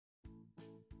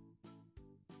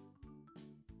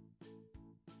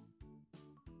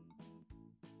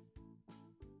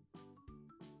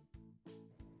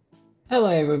Hello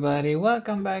everybody,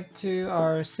 welcome back to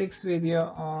our sixth video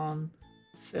on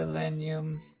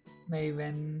Selenium,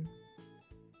 Maven,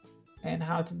 and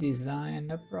how to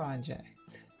design a project.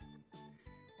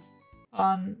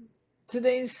 On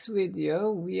today's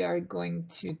video, we are going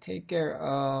to take care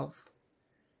of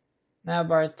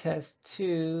navbar test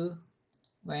 2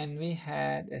 when we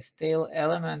had a stale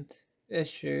element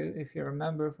issue, if you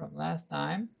remember from last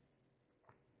time.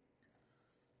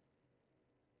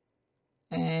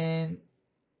 And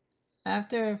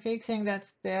after fixing that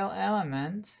stale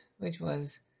element, which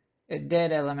was a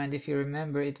dead element, if you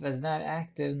remember, it was not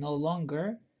active no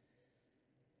longer,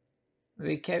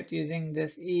 we kept using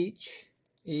this each.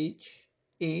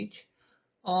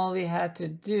 All we had to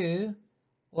do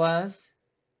was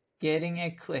getting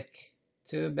a click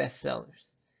to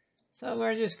bestsellers. So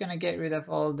we're just going to get rid of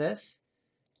all this.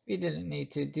 We didn't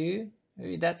need to do.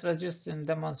 That was just a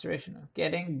demonstration of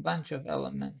getting a bunch of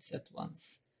elements at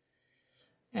once.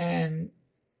 And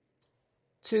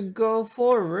to go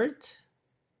forward,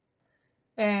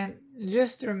 and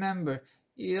just remember,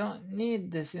 you don't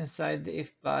need this inside the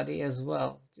if body as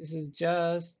well. This is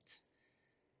just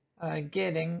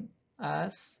getting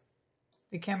us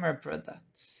the camera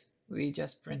products. We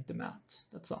just print them out.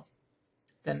 That's all.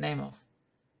 The name of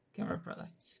camera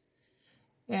products.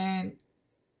 And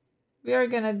we are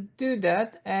going to do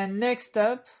that. And next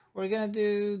up, we're going to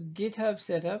do GitHub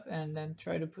setup and then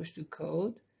try to push the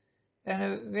code. And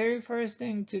the very first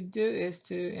thing to do is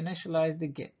to initialize the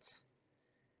Git.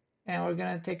 And we're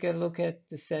going to take a look at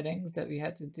the settings that we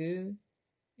had to do,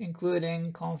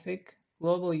 including config,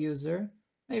 global user.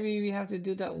 Maybe we have to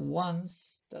do that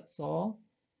once, that's all.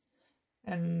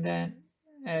 And then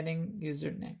adding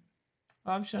username.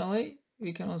 Optionally,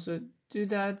 we can also do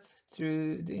that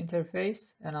through the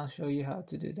interface, and I'll show you how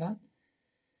to do that.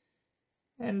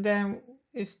 And then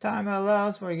if time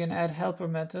allows, we're going to add helper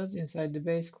methods inside the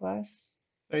base class.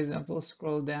 For example,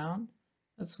 scroll down.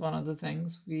 That's one of the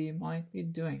things we might be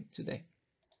doing today.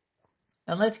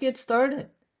 And let's get started.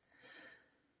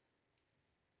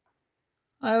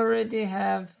 I already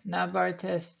have navbar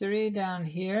test 3 down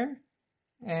here.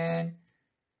 And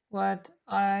what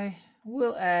I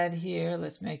will add here,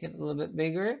 let's make it a little bit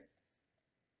bigger.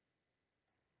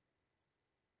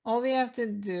 All we have to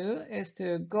do is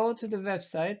to go to the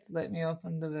website. Let me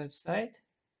open the website.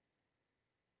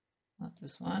 Not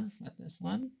this one, but this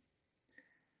one.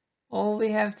 All we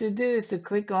have to do is to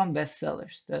click on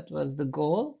bestsellers. That was the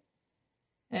goal.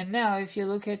 And now if you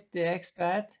look at the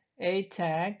XPath A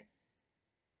tag,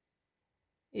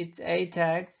 it's A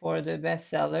tag for the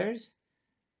bestsellers.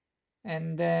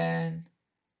 And then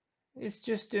it's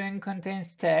just doing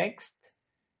contains text,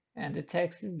 and the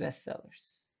text is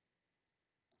bestsellers.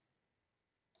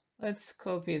 Let's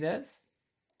copy this.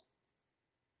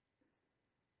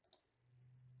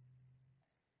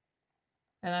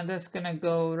 And I'm just gonna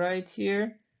go right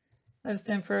here. Let's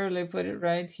temporarily put it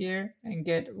right here and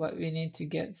get what we need to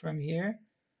get from here,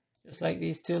 just like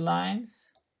these two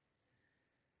lines.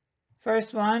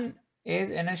 First one is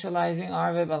initializing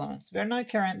our web elements. We're not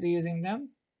currently using them,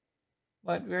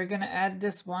 but we're gonna add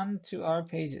this one to our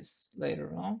pages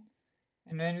later on.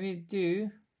 And when we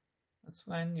do, that's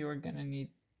when you're gonna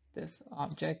need this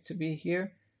object to be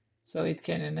here so it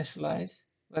can initialize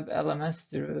web elements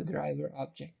through driver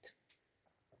object.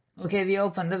 Okay, we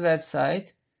open the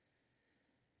website,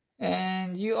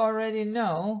 and you already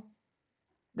know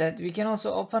that we can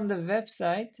also open the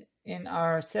website in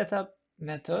our setup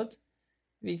method.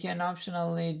 We can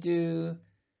optionally do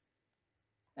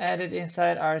add it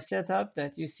inside our setup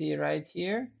that you see right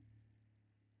here,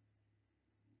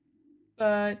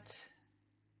 but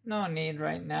no need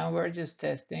right now. We're just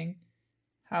testing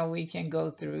how we can go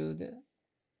through the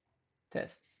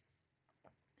test.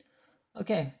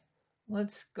 Okay,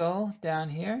 let's go down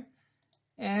here,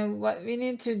 and what we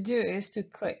need to do is to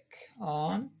click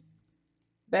on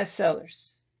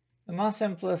bestsellers. The most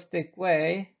simplistic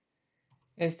way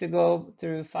is to go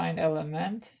through find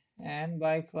element and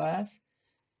by class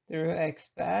through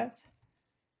XPath,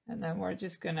 and then we're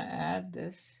just going to add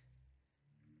this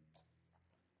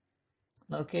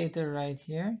locator right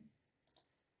here.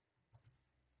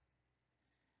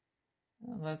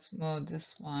 Let's move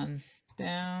this one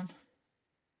down,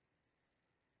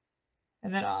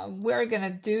 and then we're going to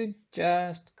do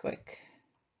just click.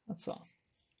 That's all.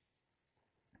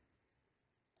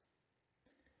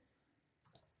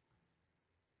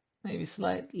 Maybe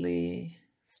slightly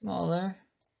smaller.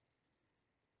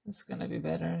 It's going to be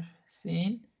better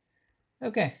seen.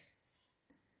 Okay.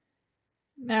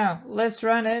 Now let's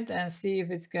run it and see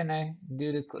if it's going to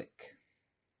do the click.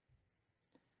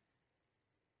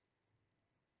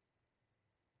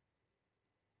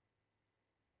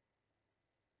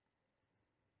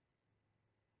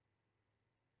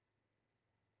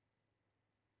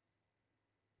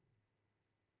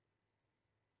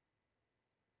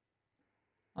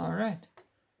 All right.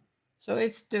 So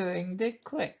it's doing the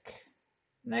click.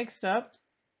 Next up,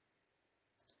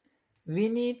 we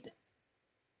need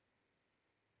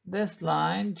this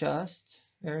line just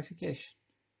verification.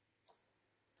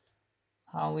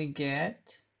 How we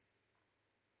get,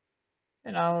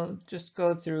 and I'll just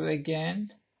go through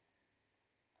again.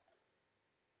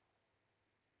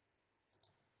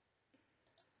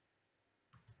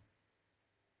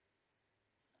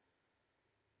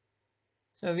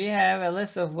 So we have a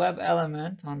list of web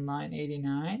element on line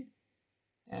 89,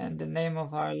 and the name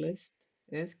of our list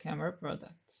is camera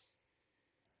products.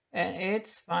 And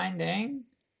it's finding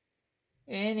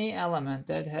any element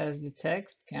that has the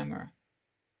text camera.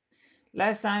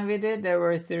 Last time we did, there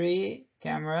were 3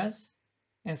 cameras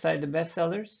inside the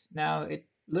bestsellers. Now it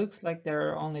looks like there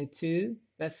are only 2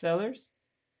 bestsellers.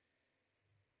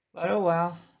 But oh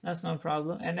well, that's no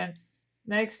problem. And then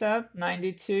next up,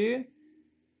 92,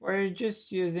 we're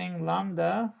just using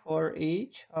lambda for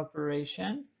each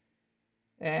operation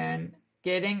and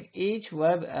getting each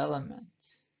web element.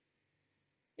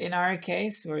 In our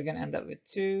case, we're going to end up with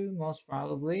 2, most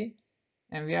probably,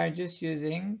 and we are just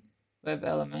using web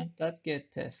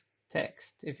element.getText.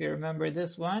 If you remember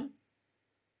this one,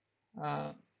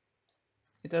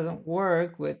 it doesn't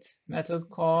work with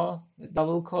method call with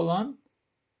double colon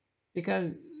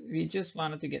because we just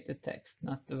wanted to get the text,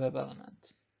 not the web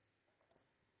element.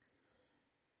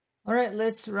 All right,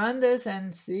 let's run this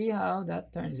and see how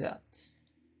that turns out.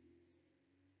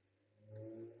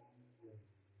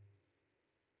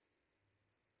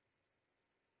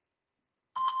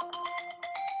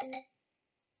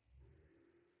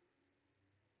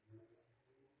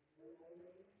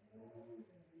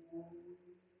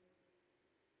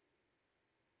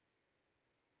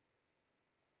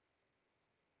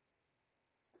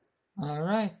 All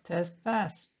right, test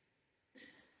pass.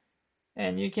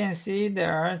 And you can see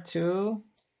there are 2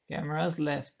 cameras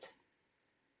left.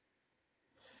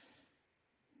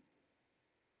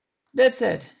 That's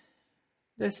it.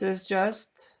 This is just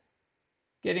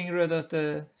getting rid of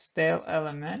the stale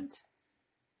element.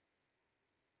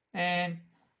 And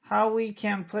how we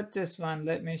can put this one,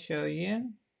 let me show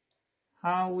you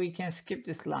how we can skip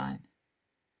this line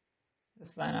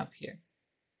up here.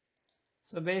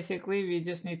 So basically we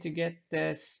just need to get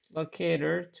this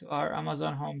locator to our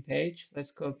Amazon homepage.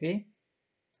 Let's copy.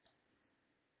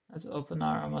 Let's open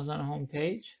our Amazon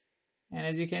homepage. And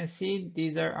as you can see,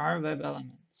 these are our web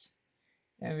elements.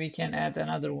 And we can add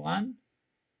another one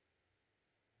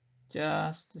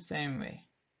just the same way.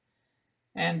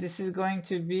 And this is going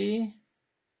to be,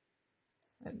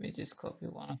 let me just copy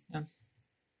one of them.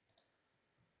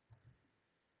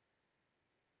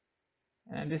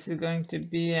 And this is going to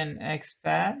be an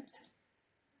XPath,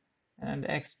 and the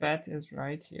XPath is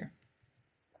right here.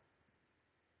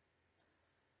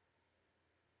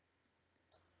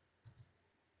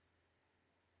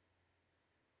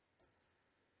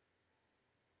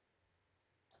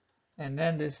 And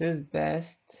then this is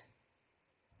best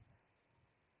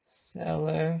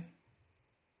seller,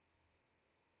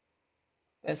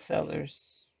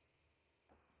 bestsellers,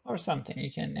 or something.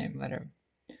 You can name whatever.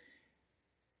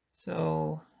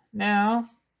 So now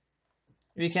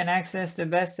we can access the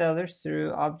bestsellers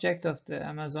through object of the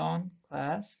Amazon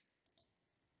class.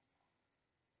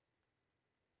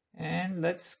 And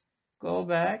let's go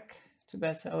back to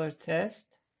bestseller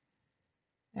test.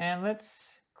 And let's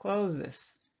close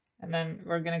this. And then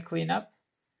we're going to clean up.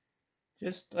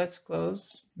 Just let's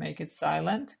close, make it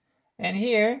silent. And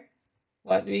here,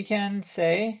 what we can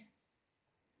say,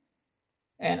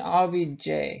 an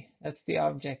obj, that's the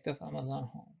object of Amazon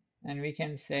Home. And we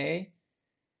can say,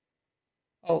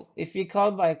 oh, if we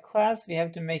call by class, we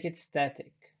have to make it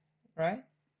static, right?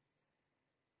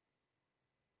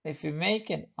 If we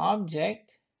make an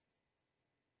object,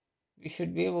 we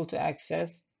should be able to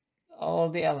access all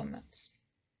the elements.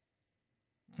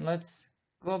 And let's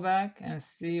go back and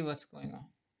see what's going on.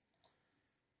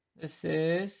 This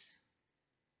is,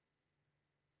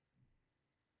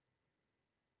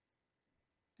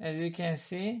 as you can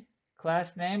see,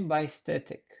 class name by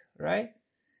static, right?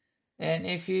 And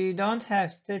if you don't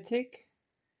have static,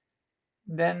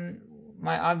 then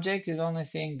my object is only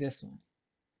seeing this one.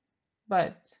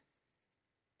 But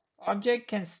object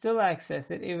can still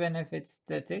access it even if it's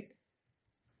static,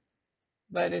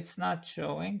 but it's not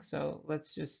showing. So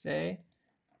let's just say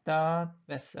dot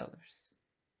bestsellers.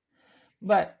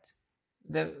 But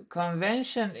the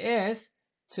convention is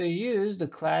to use the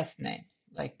class name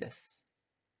like this.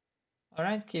 All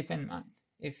right, keep in mind,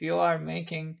 if you are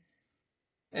making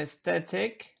a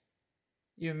static,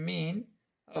 you mean,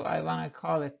 oh, I want to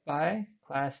call it by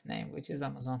class name, which is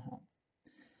Amazon Home.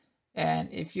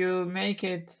 And if you make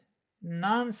it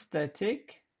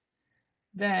non-static,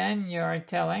 then you're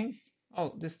telling,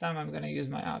 oh, this time I'm going to use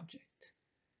my object.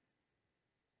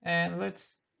 And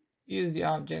let's use the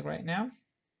object right now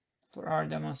for our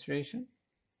demonstration.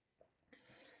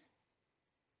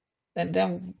 And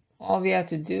then all we have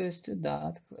to do is to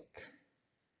dot click.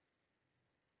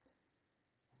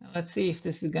 Now let's see if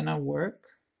this is going to work.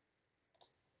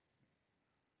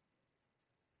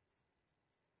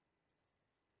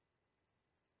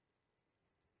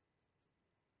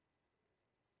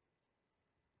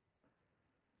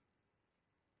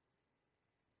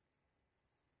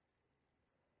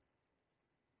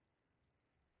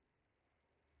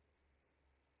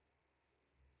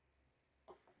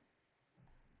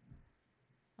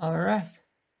 All right,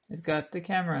 it got the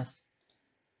cameras.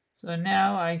 So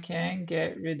now I can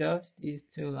get rid of these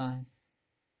two lines,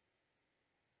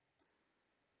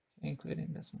 including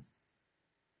this one.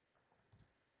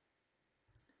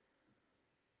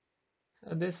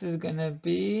 So this is going to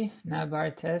be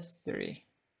navbar test 3.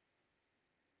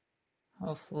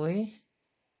 Hopefully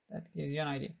that gives you an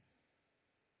idea.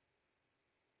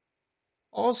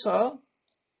 Also,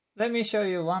 let me show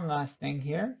you one last thing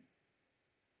here.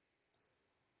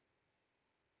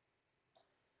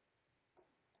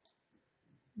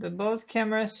 The both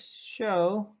cameras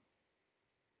show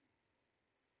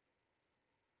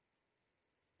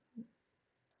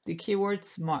the keyword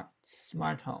smart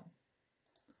home.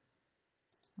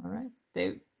 All right,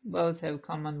 they both have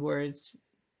common words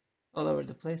all over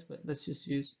the place, but let's just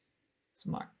use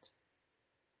smart.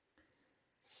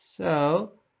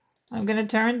 So I'm going to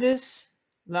turn this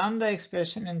lambda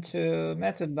expression into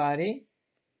method body,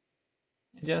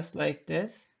 just like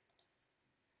this.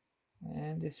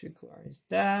 And this requires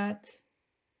that.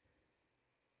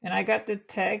 And I got the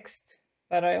text,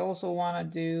 but I also want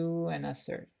to do an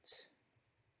assert.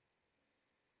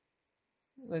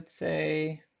 Let's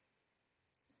say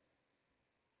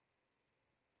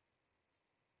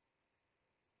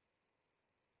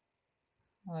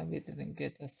maybe it didn't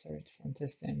get assert from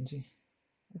testNG.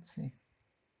 Let's see.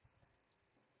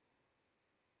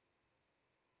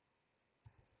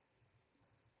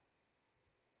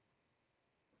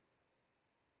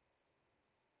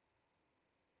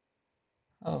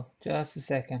 Oh, just a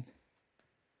second.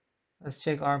 Let's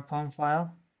check our POM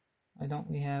file. Why don't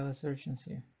we have assertions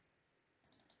here?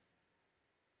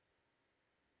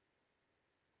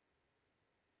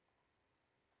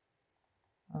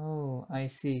 Oh, I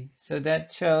see. So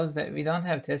that shows that we don't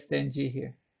have testNG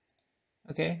here.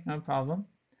 Okay, no problem.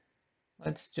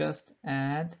 Let's just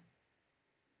add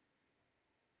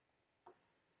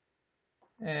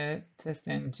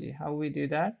testNG. How we do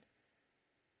that?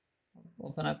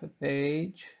 Open up a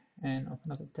page and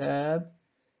open up a tab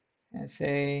and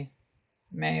say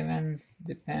Maven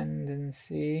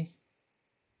dependency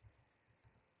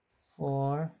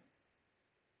for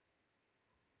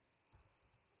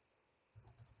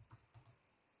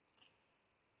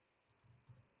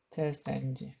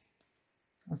testNG.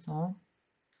 That's all.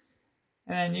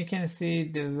 And then you can see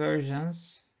the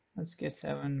versions. Let's get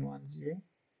 710.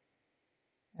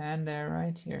 And they're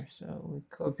right here. So we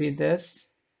copy this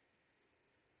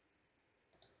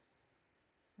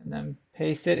and then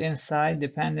paste it inside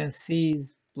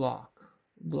dependencies block.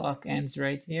 Block ends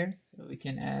right here, so we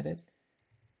can add it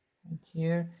right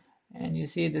here. And you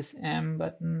see this M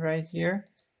button right here.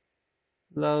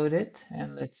 Load it,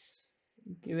 and let's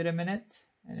give it a minute,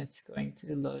 and it's going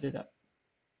to load it up.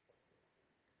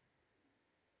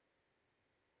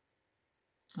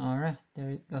 All right, there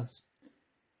it goes.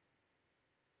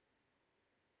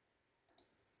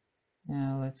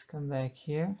 Now let's come back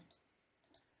here.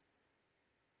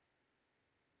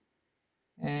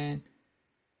 And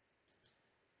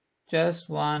just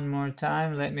one more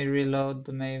time, let me reload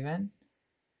the Maven.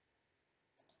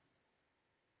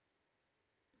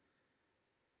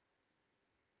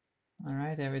 All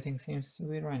right, everything seems to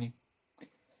be running.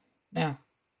 Now,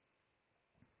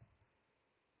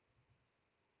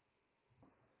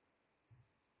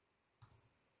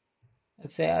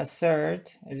 let's say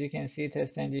assert. As you can see,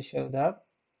 testNG showed up.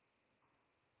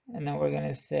 And then we're going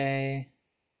to say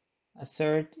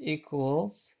assert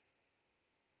equals.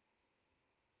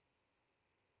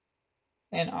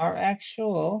 And our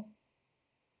actual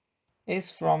is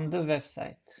from the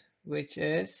website, which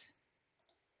is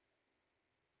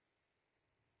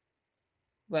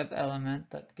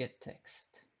webelement.getText.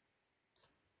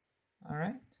 All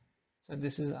right, so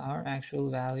this is our actual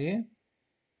value.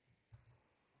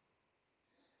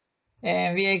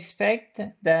 And we expect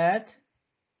that,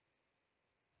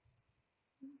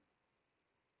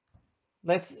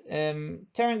 let's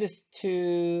turn this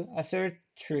to assert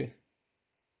true.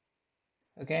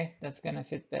 Okay, that's gonna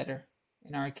fit better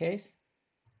in our case.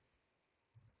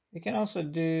 We can also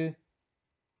do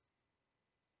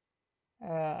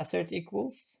assert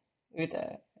equals with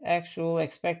actual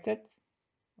expected,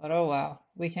 but oh wow,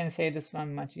 we can say this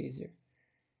one much easier.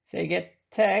 Say get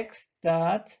text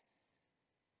dot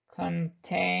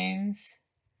contains,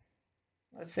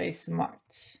 let's say smart,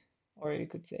 or you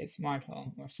could say smart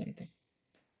home or something.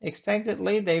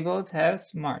 Expectedly, they both have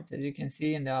smart, as you can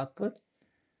see in the output.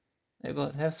 They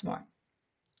both have smart.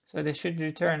 So they should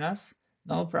return us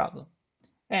no problem.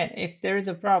 And if there is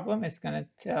a problem, it's going to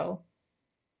tell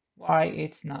why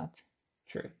it's not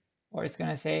true. Or it's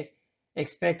going to say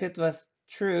expected was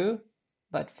true,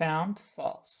 but found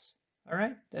false. All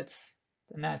right, that's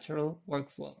the natural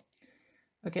workflow.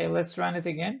 Okay, let's run it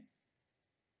again.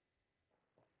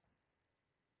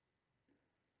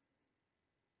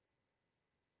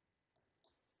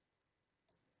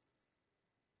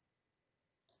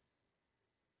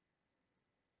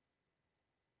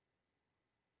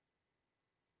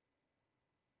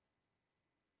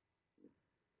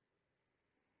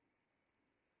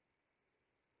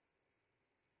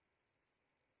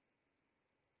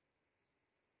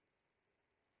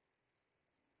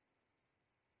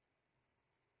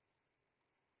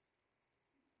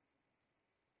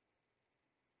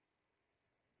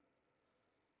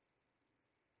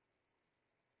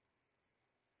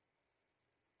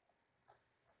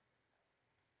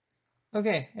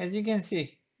 Okay, as you can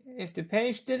see, if the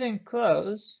page didn't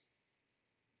close,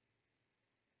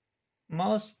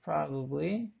 most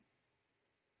probably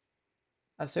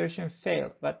assertion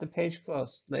failed, but the page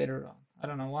closed later on. I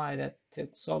don't know why that took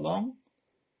so long.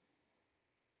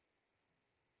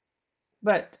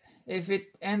 But if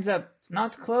it ends up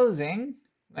not closing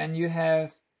when you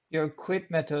have your quit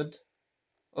method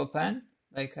open,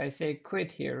 like I say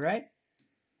quit here, right?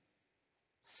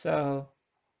 So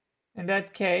in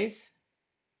that case,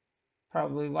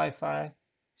 probably Wi-Fi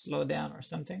slow down or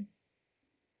something.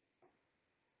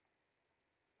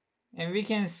 And we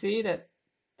can see that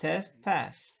test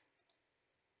pass.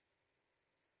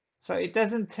 So it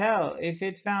doesn't tell if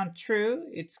it found true,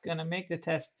 it's gonna make the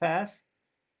test pass,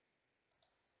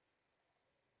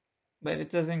 but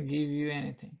it doesn't give you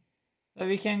anything. So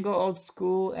we can go old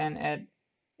school and add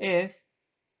if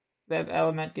web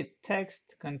element get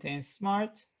text contains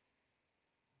smart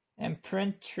and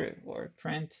print true or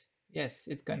print yes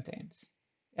it contains,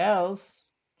 else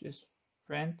just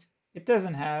print it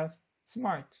doesn't have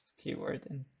smart keyword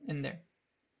in there.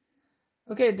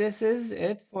 Okay, this is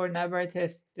it for Navbar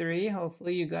test 3.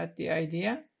 Hopefully you got the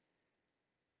idea.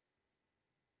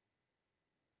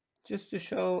 Just to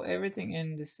show everything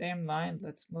in the same line,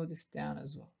 let's move this down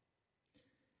as well.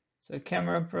 So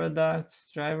camera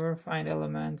products, driver, find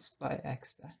elements by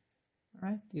XPath. All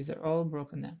right, these are all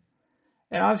broken down.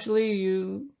 And actually,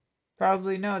 you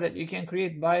probably know that you can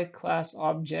create by class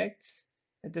objects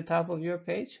at the top of your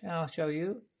page, and I'll show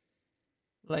you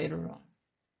later on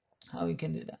how you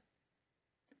can do that.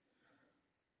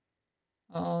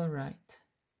 All right.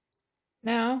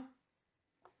 Now,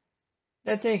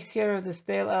 that takes care of the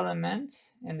stale element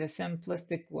in the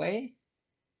simplistic way.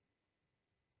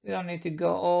 We don't need to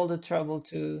go all the trouble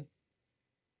to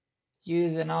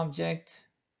use an object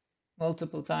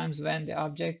multiple times when the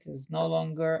object is no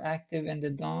longer active in the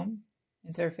DOM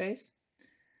interface.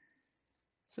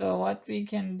 So what we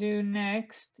can do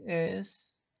next is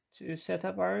to set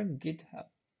up our GitHub.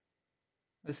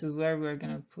 This is where we're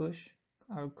going to push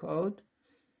our code.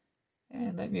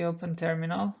 And let me open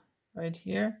terminal right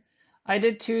here. I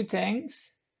did two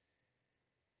things.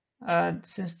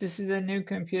 Since this is a new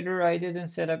computer, I didn't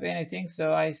set up anything.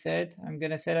 So I said, I'm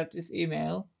going to set up this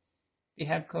email,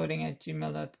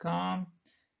 githubcoding@gmail.com.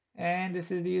 And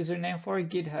this is the username for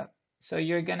GitHub. So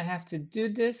you're going to have to do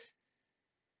this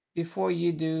before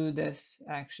you do this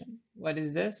action. What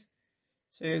is this?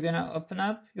 So you're going to open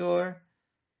up your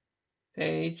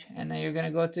page and then you're going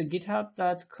to go to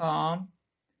github.com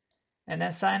and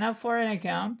then sign up for an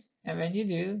account. And when you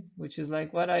do, which is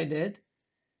like what I did,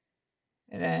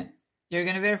 and then you're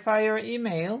going to verify your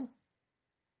email.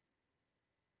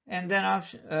 And then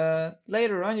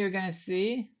later on, you're going to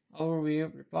see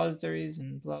overview repositories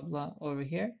and blah, blah over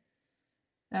here.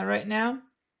 And right now,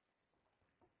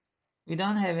 we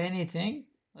don't have anything,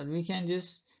 but we can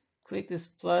just click this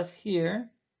plus here.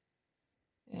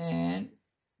 And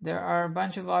there are a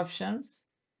bunch of options.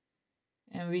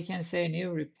 And we can say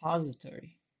new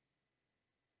repository.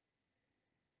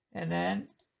 And then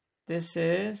this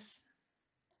is,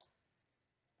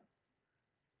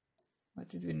 what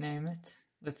did we name it?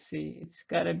 Let's see, it's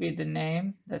got to be the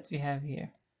name that we have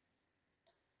here.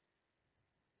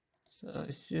 So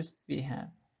it's just bhab.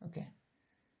 Okay.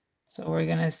 So we're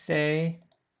gonna say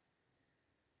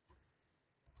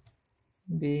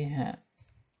bham.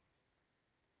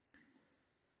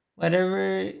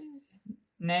 Whatever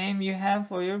name you have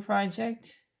for your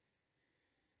project,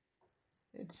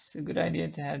 it's a good idea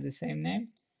to have the same name.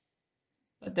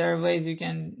 But there are ways you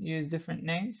can use different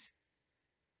names.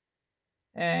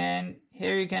 And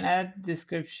here you can add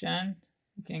description.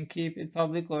 You can keep it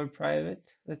public or private.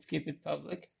 Let's keep it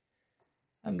public.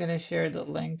 I'm going to share the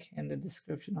link in the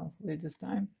description hopefully this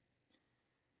time.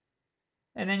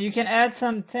 And then you can add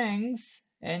some things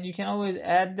and you can always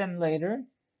add them later.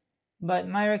 But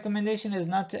my recommendation is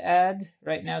not to add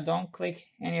right now. Don't click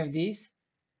any of these.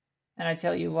 And I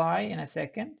tell you why in a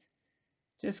second.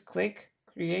 Just click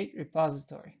create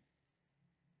repository.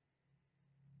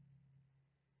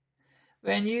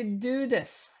 When you do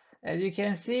this, as you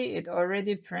can see, it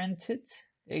already printed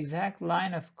the exact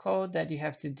line of code that you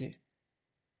have to do.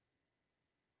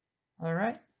 All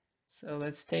right, so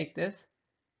let's take this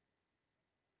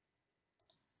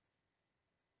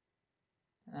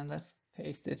and let's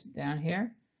paste it down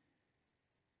here.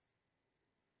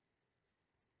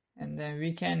 And then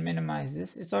we can minimize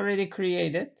this. It's already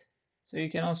created. So you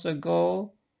can also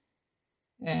go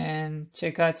and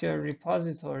check out your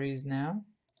repositories now.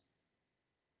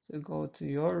 So go to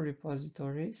your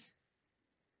repositories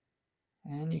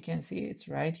and you can see it's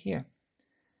right here.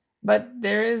 But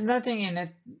there is nothing in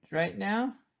it right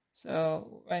now.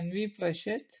 So when we push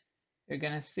it, you're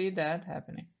going to see that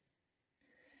happening.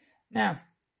 Now,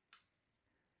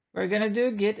 we're going to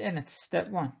do git init, step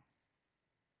 1.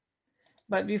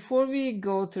 But before we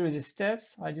go through the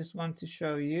steps, I just want to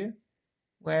show you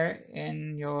where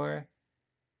in your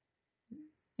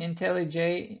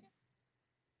IntelliJ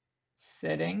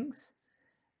settings,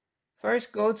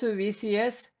 first go to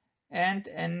VCS and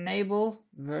enable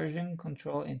version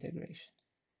control integration.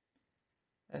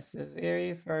 That's the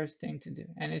very first thing to do.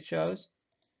 And it shows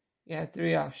you have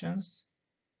 3 options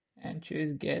and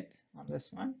choose Git on this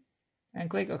one and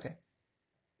click OK.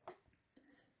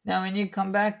 Now when you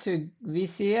come back to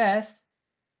VCS,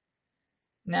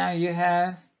 now you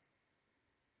have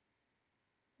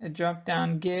a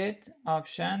drop-down Git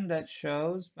option that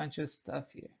shows a bunch of stuff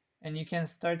here. And you can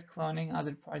start cloning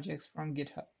other projects from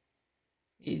GitHub.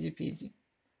 Easy peasy.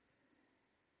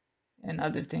 And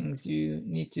other things you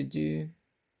need to do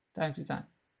time to time.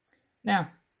 Now,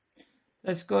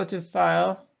 let's go to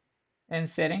File and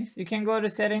Settings. You can go to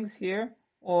Settings here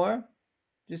or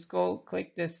just go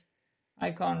click this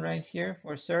icon right here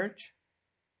for search.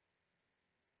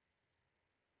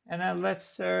 And then let's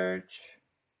search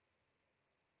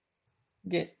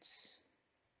Git.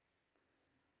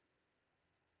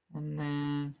 And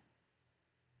then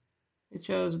it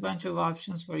shows a bunch of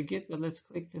options for Git, but let's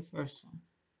click the first one.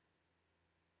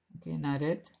 Okay, not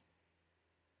it.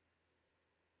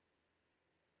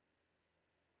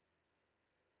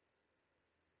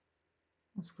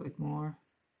 Let's click more.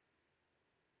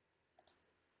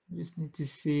 We just need to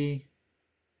see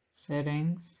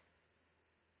settings.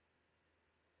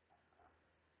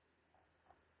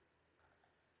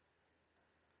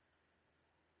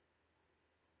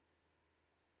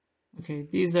 Okay,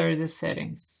 these are the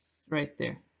settings right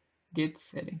there. Git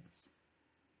settings.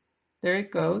 There it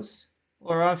goes.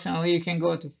 Or optionally, you can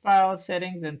go to File,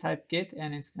 Settings, and type Git,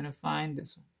 and it's going to find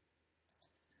this one.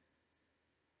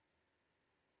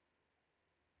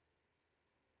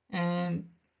 And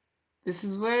this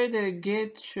is where the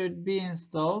Git should be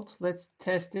installed. Let's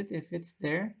test it if it's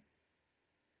there.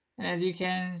 And as you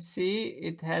can see,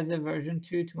 it has a version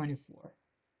 2.24.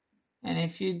 And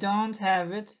if you don't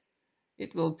have it,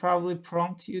 it will probably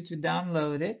prompt you to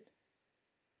download it.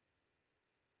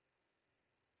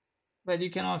 But you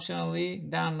can optionally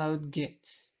download Git.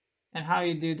 And how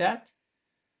you do that?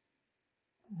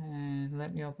 And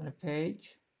let me open a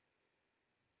page.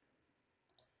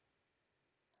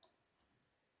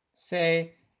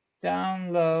 Say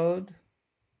download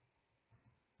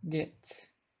Git.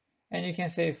 And you can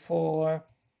say for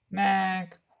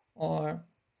Mac or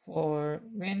for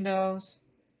Windows.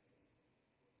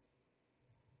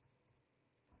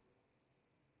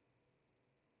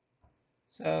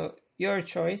 So your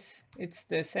choice, it's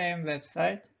the same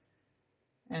website.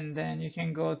 And then you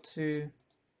can go to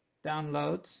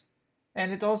downloads.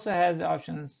 And it also has the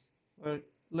options for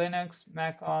Linux,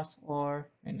 macOS, or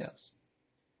Windows.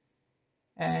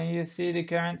 And you see the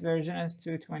current version is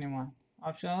 2.21.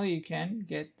 Optionally, you can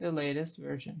get the latest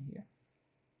version here.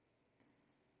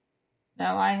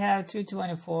 Now I have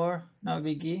 2.24, no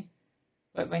biggie.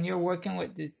 But when you're working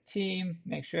with the team,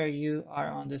 make sure you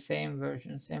are on the same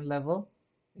version, same level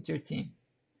with your team.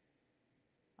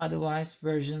 Otherwise,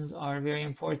 versions are very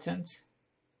important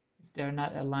If they're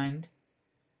not aligned,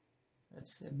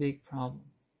 that's a big problem.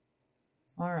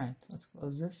 All right, let's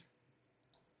close this.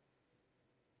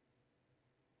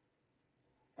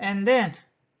 And then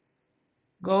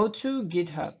go to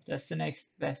GitHub. That's the next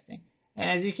best thing. And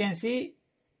as you can see,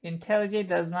 IntelliJ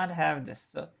does not have this.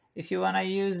 So if you want to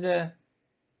use the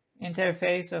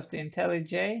interface of the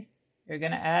IntelliJ, you're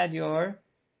going to add your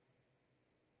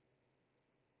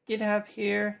GitHub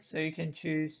here. So you can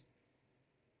choose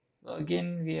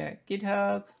login via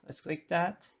GitHub. Let's click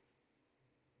that.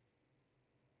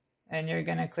 And you're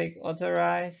going to click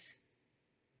authorize.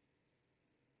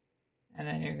 And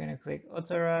then you're going to click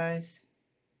authorize.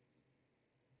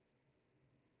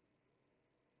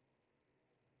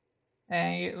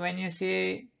 And when you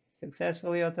see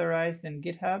successfully authorized in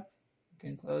GitHub, you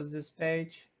can close this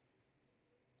page.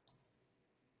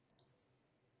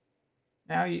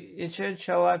 Now it should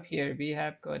show up here,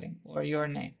 bhap coding, or your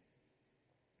name.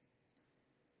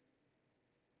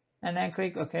 And then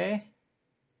click OK.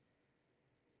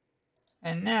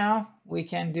 And now we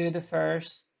can do the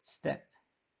first step.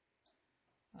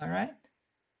 All right.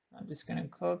 I'm just going to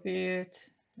copy it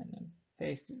and then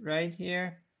paste it right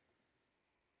here.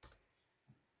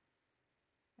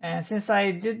 And since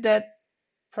I did that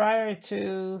prior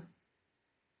to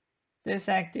this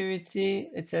activity,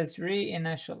 it says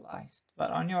reinitialized, but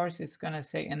on yours it's going to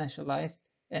say initialized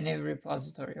any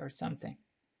repository or something.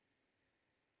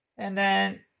 And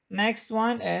then next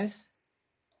one is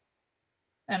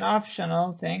an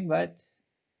optional thing, but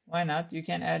why not? You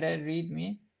can add a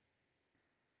readme.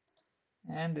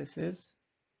 And this is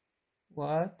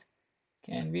what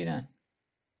can be done.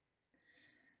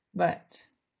 But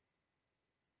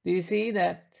do you see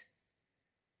that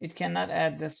it cannot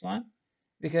add this one?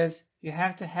 Because you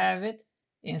have to have it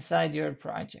inside your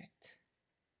project.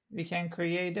 We can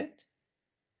create it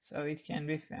so it can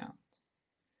be found.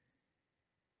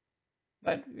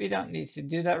 But we don't need to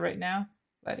do that right now.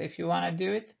 But if you want to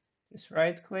do it, just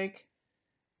right click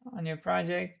on your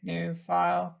project, new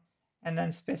file, and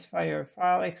then specify your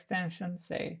file extension,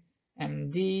 say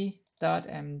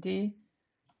md.md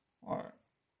or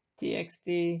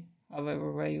txt,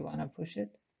 however way you want to push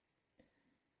it.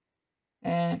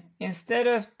 And instead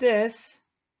of this,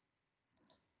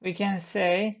 we can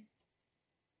say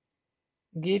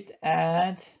git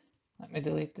add, let me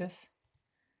delete this,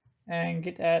 and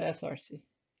git add src.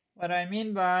 What I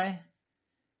mean by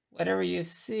whatever you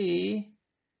see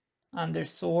under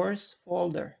source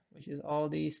folder, which is all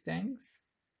these things,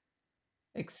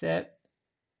 except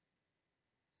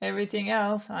everything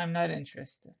else, I'm not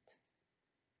interested.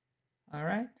 All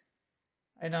right.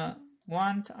 I don't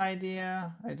want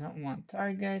idea. I don't want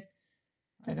target.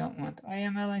 I don't want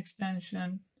IML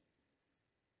extension.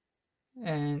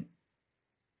 And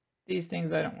these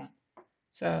things I don't want.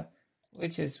 So,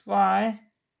 which is why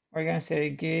we're going to say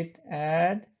git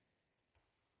add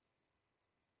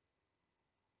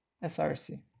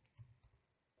src.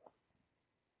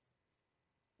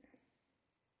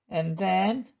 And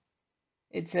then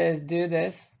it says do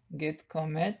this, git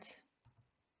commit,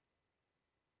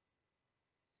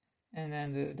 and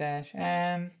then do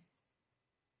 -m.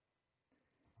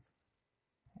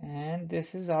 And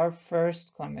this is our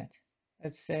first commit.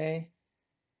 Let's say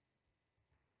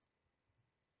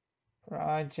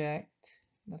project,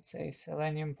 let's say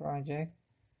Selenium project.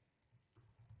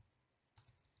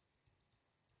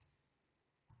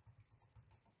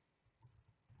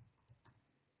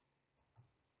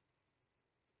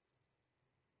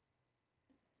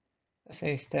 Let's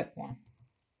say step 1.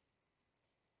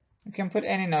 You can put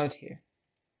any node here.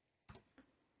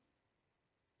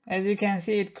 As you can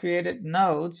see, it created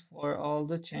nodes for all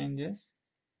the changes.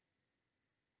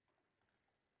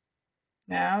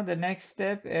 Now the next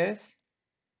step is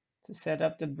to set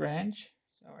up the branch.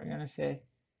 So we're going to say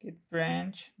git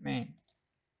branch main.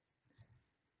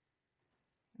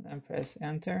 And then press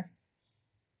enter.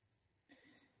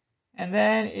 And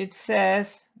then it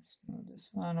says, let's move this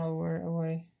one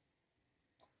away.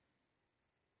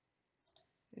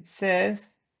 It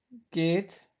says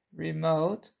git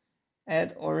remote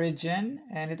add origin,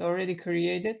 and it already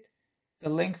created the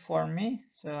link for me,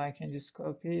 so I can just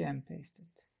copy and paste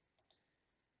it.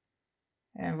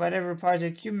 And whatever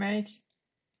project you make,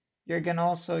 you're gonna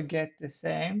also get the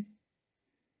same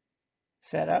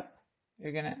setup.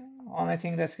 Only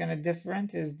thing that's gonna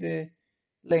different is the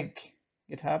link.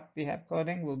 GitHub bhap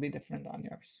coding will be different on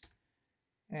yours.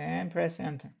 And press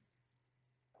enter.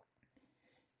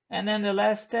 And then the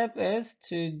last step is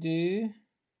to do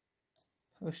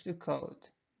push the code.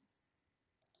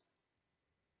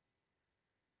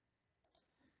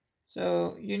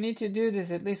 So you need to do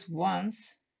this at least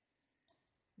once.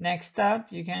 Next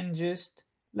up, you can just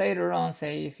later on,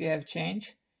 say if you have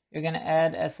change, you're gonna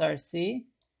add src,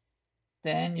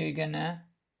 then you're gonna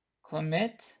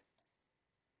commit,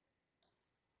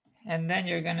 and then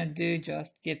you're gonna do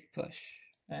just git push,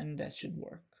 and that should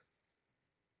work.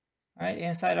 All right,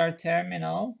 inside our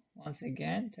terminal, once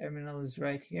again, terminal is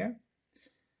right here.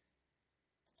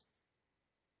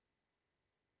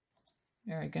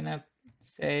 You're gonna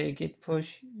say git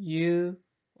push u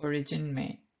origin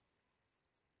main.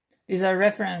 These are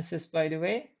references, by the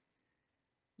way.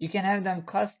 You can have them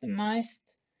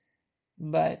customized,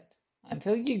 but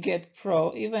until you get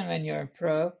pro, even when you're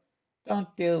pro,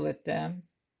 don't deal with them.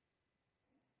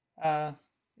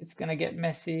 It's gonna get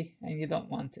messy and you don't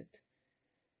want it.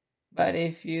 But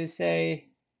if you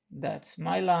say, that's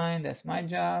my line, that's my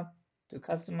job to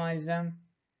customize them,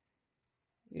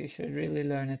 you should really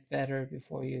learn it better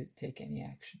before you take any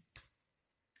action.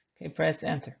 Okay, press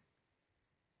enter.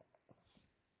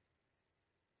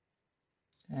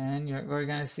 And we're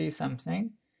gonna see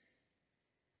something.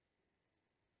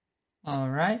 All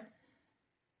right.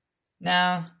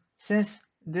 Now, since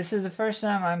this is the first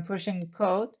time I'm pushing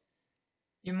code,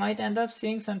 you might end up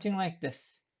seeing something like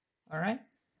this. All right.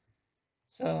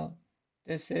 So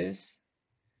this is,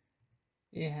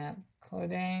 we have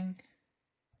coding,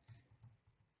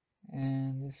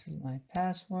 and this is my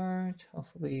password.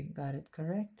 Hopefully you got it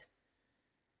correct.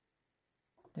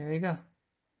 There you go.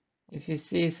 If you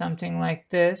see something like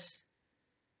this,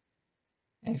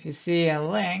 if you see a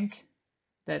link,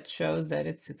 that shows that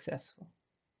it's successful.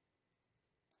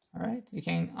 All right, you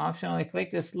can optionally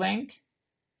click this link,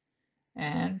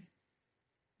 and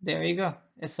there you go.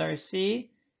 SRC,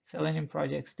 Selenium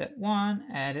project step 1,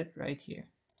 added right here.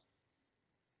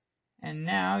 And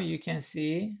now you can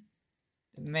see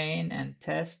the main and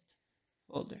test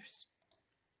folders.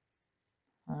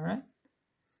 All right.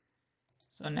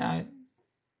 So now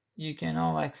you can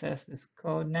all access this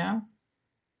code now.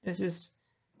 This is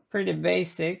pretty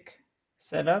basic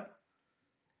setup.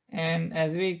 And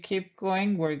as we keep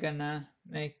going, we're gonna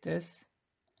make this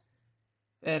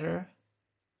better.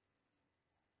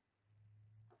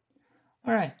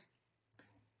 All right.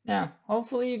 Now,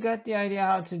 hopefully you got the idea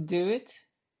how to do it.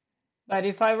 But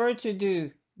if I were to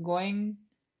do going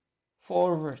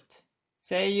forward,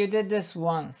 say you did this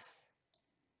once,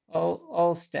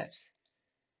 all steps.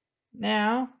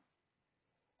 Now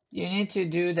you need to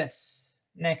do this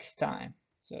next time.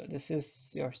 So this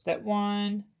is your step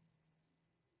 1.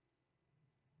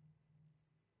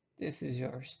 This is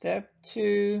your step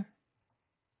 2.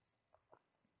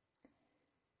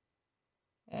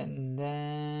 And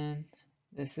then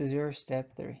this is your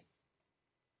step 3.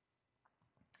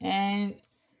 And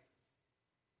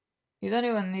you don't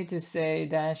even need to say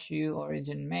 -u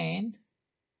origin main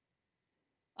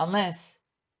unless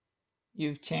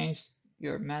you've changed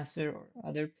your master or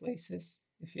other places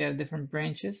if you have different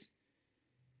branches.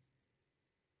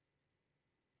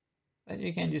 But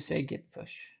you can just say git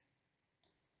push.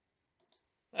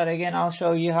 But again, I'll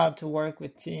show you how to work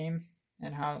with team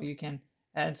and how you can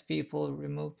add people,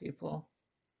 remove people,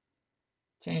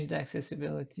 change the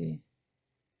accessibility.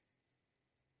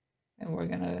 And we're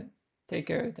gonna take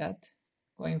care of that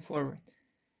going forward.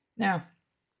 Now,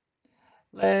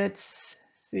 let's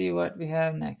see what we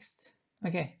have next.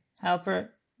 Okay,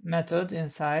 helper method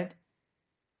inside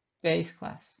base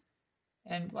class.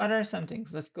 And what are some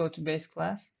things? Let's go to base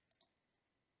class.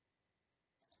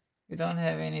 We don't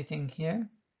have anything here.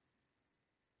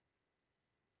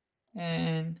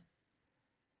 And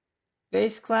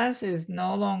base class is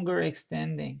no longer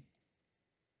extending.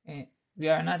 We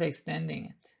are not extending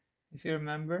it. If you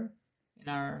remember in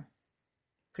our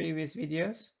previous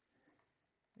videos,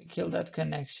 we killed that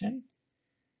connection.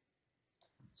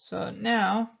 So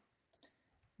now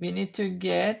we need to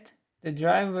get the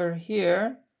driver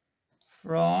here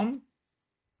from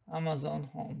Amazon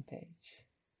homepage.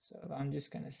 So I'm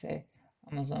just going to say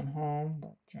Amazon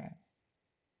home.driver.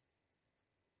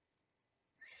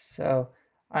 So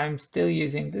I'm still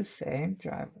using the same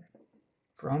driver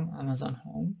from Amazon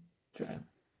home driver.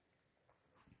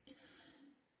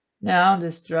 Now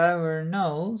this driver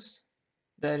knows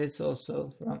that it's also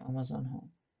from Amazon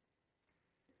home.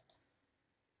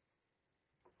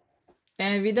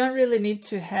 And we don't really need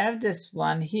to have this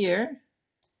one here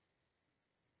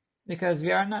because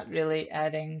we are not really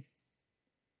adding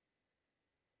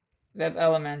web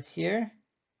elements here.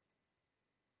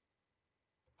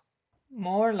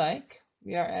 More like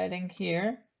we are adding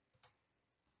here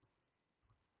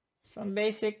some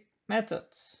basic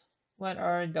methods. What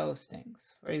are those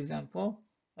things? For example,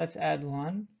 let's add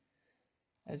one.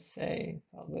 Let's say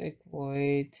public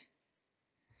void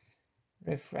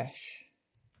refresh.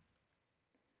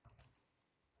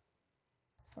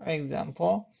 For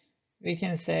example, we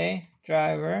can say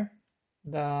driver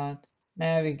dot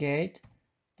navigate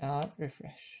dot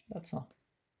refresh. That's all.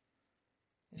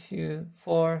 If you,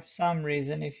 for some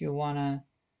reason, if you want to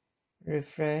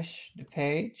refresh the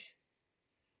page,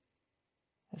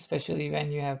 especially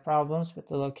when you have problems with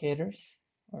the locators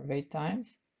or wait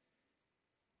times,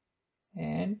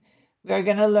 and we are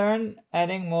going to learn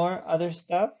adding more other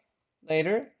stuff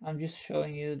later. I'm just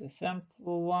showing you the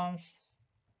simple ones.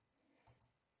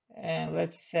 And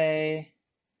let's say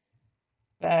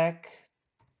back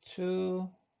to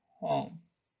home.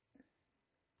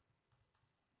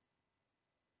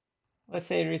 Let's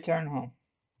say return home.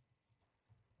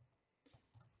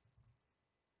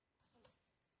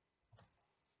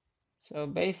 So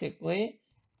basically,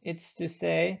 it's to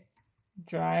say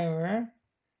driver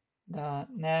dot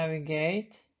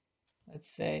navigate. Let's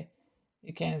say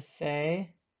you can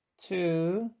say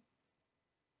to,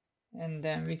 and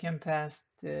then we can pass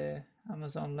the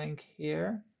Amazon link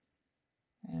here,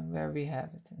 and where we have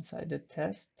it inside the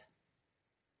test.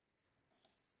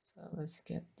 So let's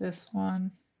get this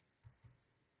one.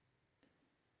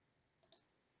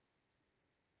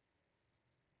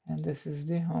 And this is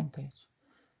the home page.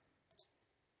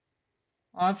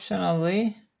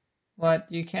 Optionally,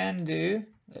 what you can do,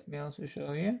 let me also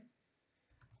show you.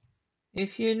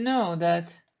 If you know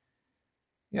that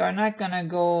you are not going to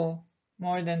go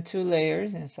more than 2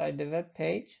 layers inside the web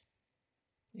page,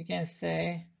 you can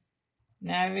say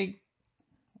navigate.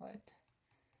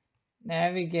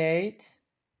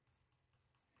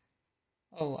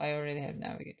 Oh, I already have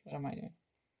navigate. What am I doing?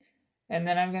 And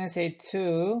then I'm going to say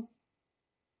to.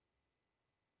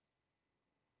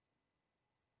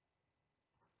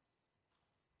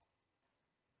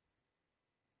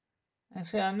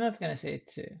 Actually, I'm not going to say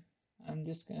to. I'm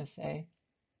just going to say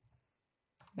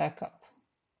back up.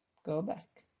 Go back.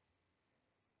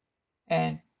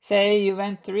 And say you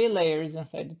went 3 layers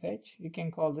inside the page. You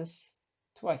can call this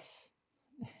twice.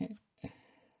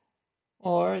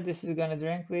 Or this is going to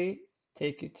directly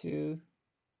take you to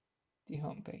the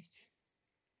home page.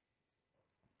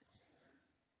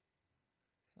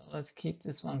 So let's keep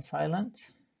this one silent,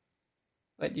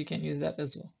 but you can use that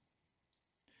as well.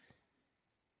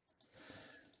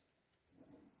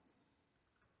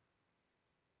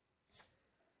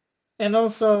 And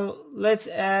also, let's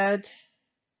add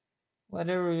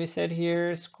whatever we said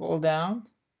here, scroll down.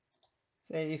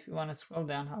 Say if you want to scroll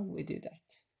down, how we do that?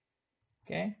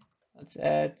 Okay, let's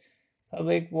add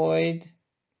public void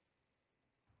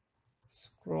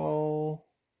scroll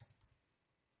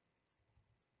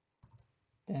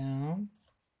down.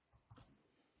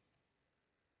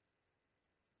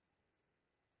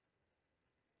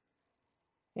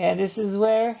 Yeah, this is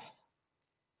where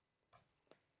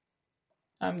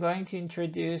I'm going to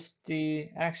introduce the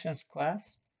actions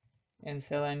class in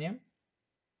Selenium.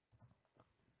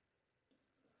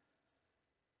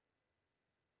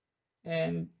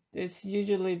 And it's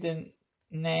usually the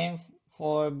name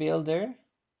for builder.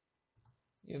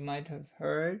 You might have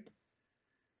heard,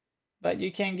 but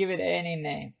you can give it any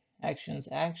name. Actions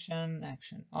action,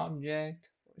 action object,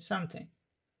 or something.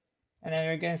 And then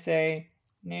we're going to say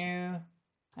new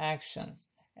actions.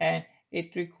 And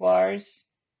it requires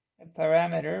a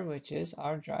parameter, which is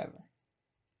our driver,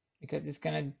 because it's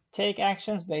going to take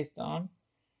actions based on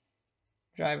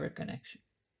driver connection.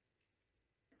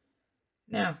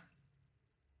 Now,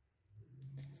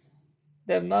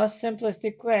 the most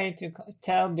simplistic way to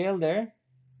tell builder,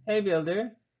 hey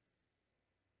builder,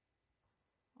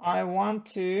 I want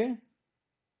to,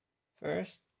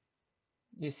 first,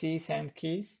 you see send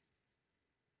keys.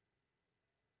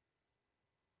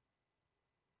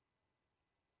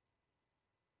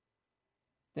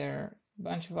 There are a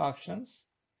bunch of options.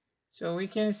 So we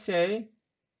can say,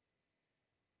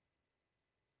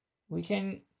 we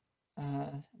can,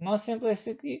 most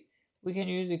simplistically, we can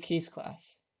use the keys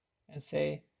class and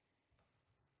say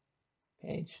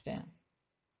page down.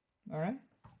 All right.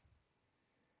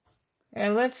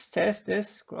 And let's test this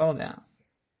scroll down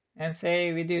and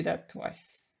say we do that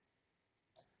twice.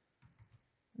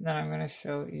 Then I'm going to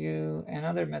show you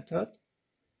another method.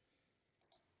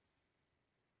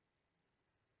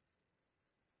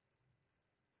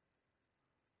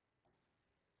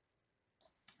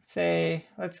 Say,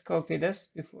 let's copy this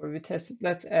before we test it.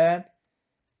 Let's add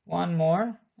one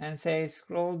more and say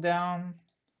scroll down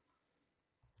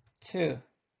 2.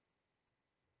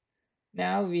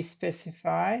 Now we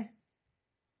specify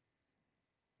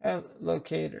a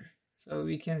locator. So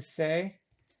we can say,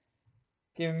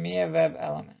 give me a web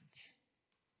element.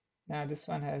 Now this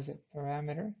one has a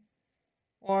parameter,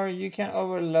 or you can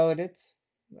overload it,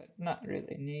 but not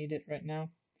really need it right now.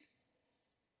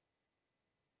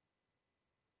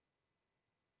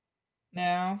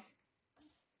 Now,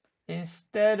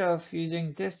 instead of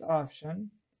using this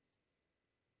option,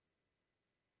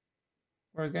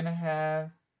 we're gonna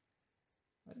have,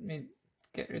 let me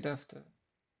get rid of the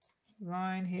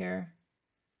line here.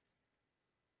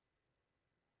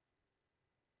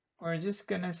 We're just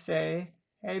gonna say,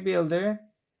 hey builder,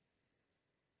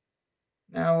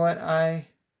 now what I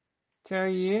tell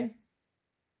you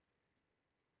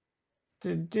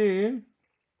to do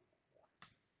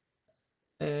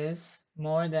is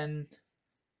more than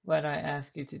what I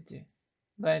ask you to do.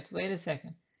 But wait a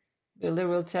second. Builder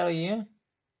will tell you,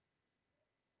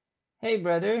 hey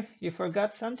brother, you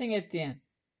forgot something at the end.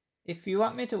 If you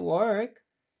want me to work,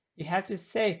 you have to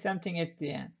say something at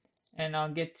the end. And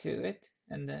I'll get to it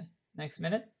in the next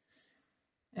minute.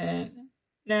 And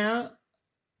now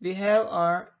we have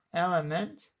our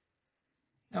element.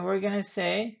 And we're going to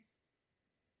say,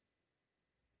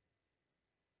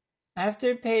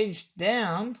 after page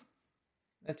down,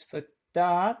 let's put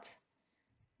dot,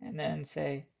 and then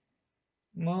say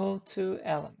move to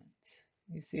element.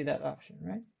 You see that option,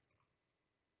 right?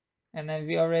 And then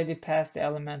we already passed the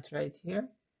element right here.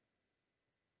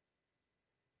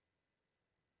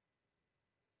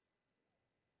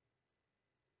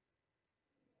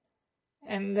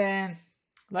 And then,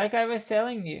 like I was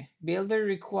telling you, builder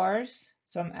requires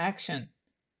some action.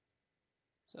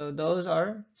 So those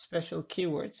are special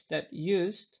keywords that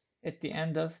used at the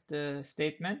end of the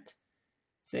statement.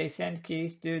 Say send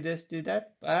keys, do this, do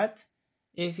that. But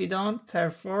if you don't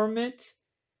perform it,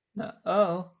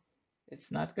 no,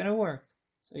 it's not going to work.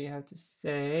 So you have to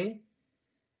say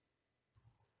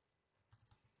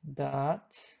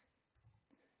dot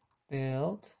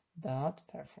build dot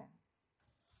perform.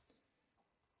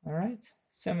 All right.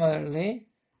 Similarly,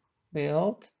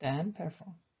 build then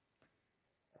perform.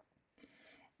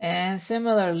 And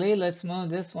similarly, let's move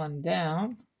this one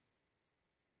down.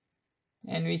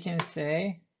 And we can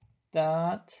say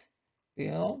dot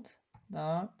build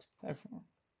dot perform.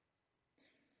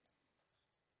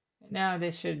 Now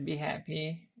they should be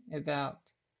happy about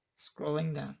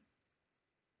scrolling down.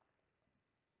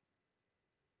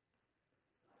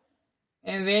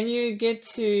 And when you get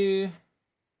to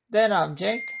that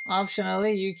object,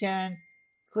 optionally you can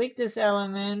click this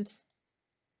element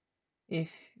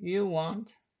if you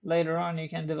want. Later on you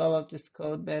can develop this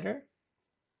code better,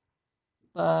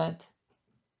 but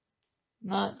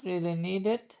not really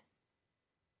needed.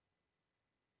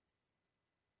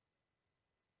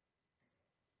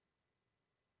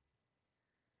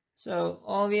 So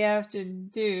all we have to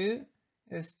do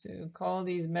is to call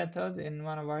these methods in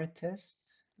one of our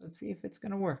tests. Let's see if it's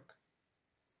going to work.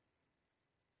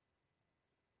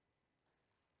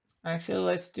 Actually,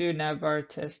 let's do navbar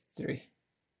test 3,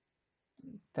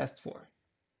 test 4.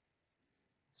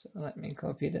 So let me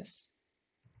copy this.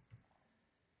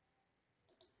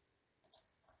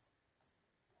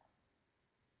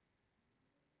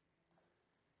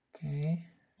 Okay,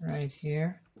 right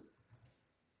here.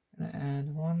 I'm gonna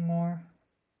add one more.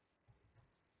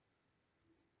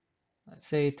 Let's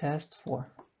say test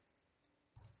 4.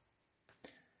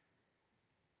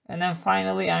 And then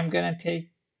finally, I'm gonna take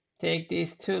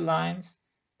these 2 lines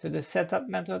to the setup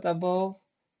method above,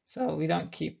 so we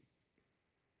don't keep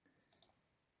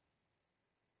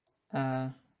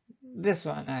this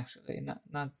one actually,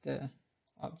 not the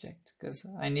object, because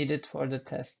I need it for the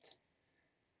test.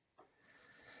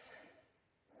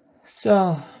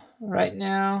 So right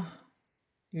now,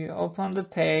 you open the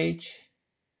page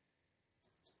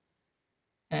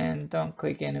and don't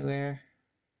click anywhere.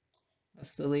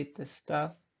 Let's delete this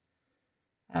stuff.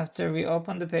 After we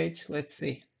open the page, let's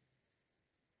see.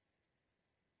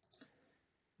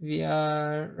 We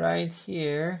are right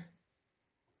here.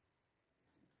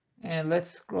 And let's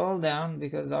scroll down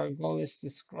because our goal is to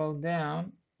scroll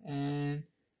down and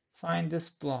find this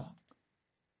block.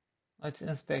 Let's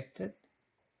inspect it.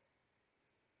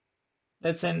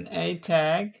 That's an A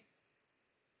tag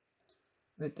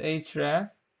with href.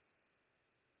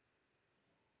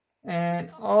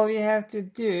 And all we have to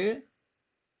do,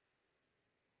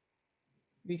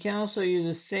 we can also use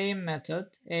the same method,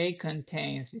 A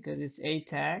contains, because it's A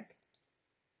tag.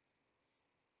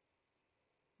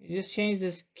 You just change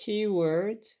this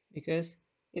keyword because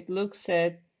it looks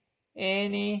at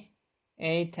any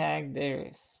A tag there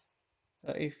is.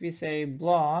 So if we say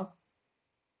block,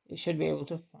 you should be able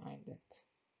to find it.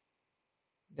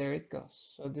 There it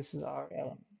goes. So this is our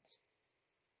element.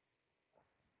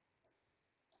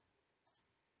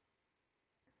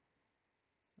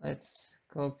 Let's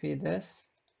copy this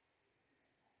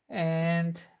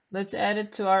and let's add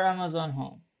it to our Amazon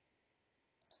home.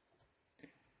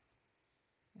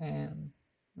 And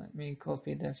let me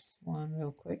copy this one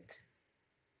real quick.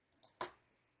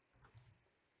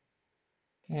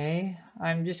 Okay,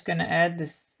 I'm just gonna add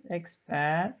this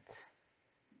XPath,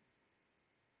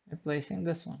 replacing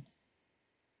this one.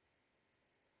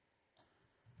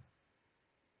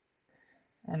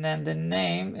 And then the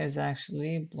name is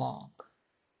actually blog.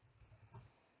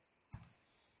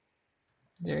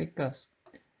 There it goes.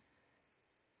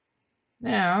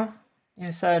 Now,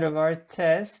 inside of our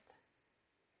test,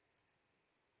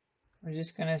 we're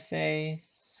just gonna say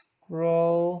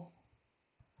scroll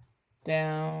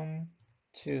down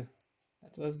to.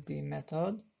 That was the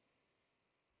method.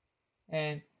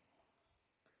 And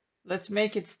let's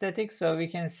make it static so we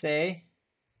can say,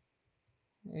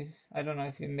 I don't know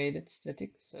if you made it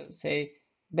static, so say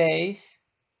base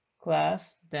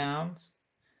class down.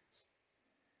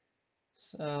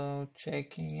 So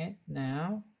checking it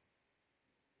now.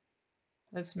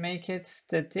 Let's make it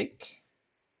static.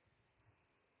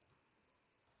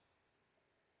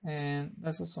 And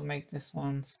let's also make this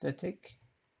one static.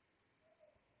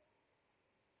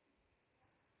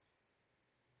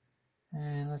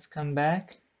 And let's come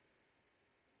back.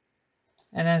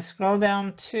 And then scroll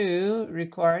down to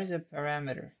requires a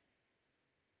parameter,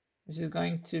 which is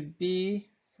going to be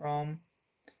from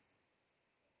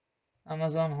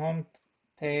Amazon home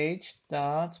page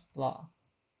dot blog.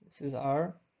 This is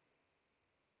our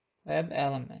web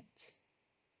element,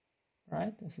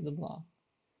 right? This is the blog.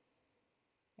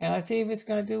 And let's see if it's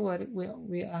going to do what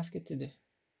we ask it to do.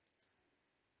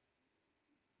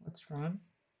 Let's run.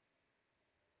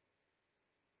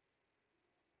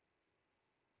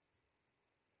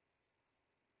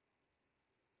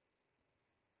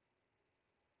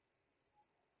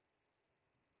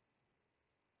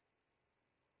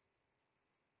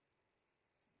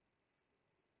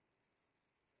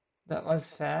 That was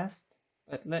fast,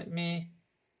 but let me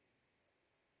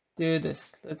do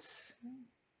this. Let's,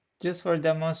 just for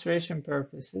demonstration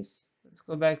purposes, let's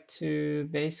go back to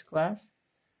base class.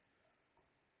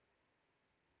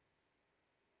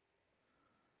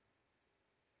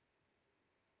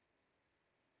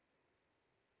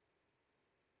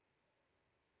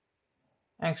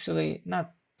 Actually,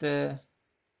 not the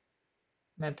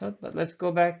method, but let's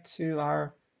go back to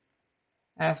our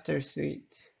after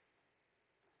suite,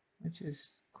 which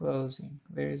is closing.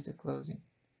 Where is the closing?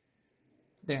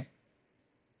 There.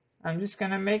 I'm just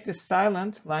gonna make this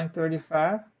silent, line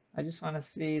 35. I just want to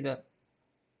see the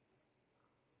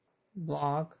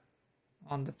blog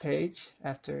on the page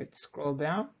after it scrolled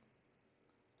down.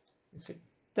 If it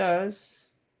does,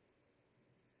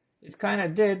 it kind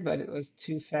of did, but it was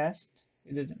too fast.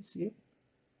 You didn't see it.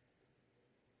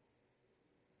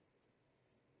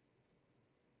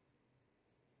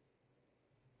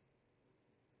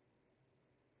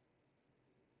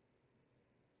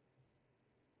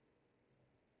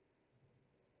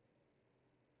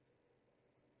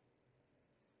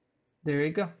 There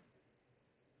you go.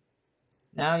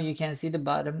 Now you can see the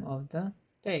bottom of the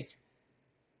page.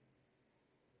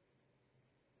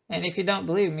 And if you don't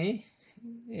believe me,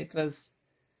 it was,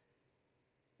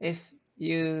 if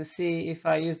you see, if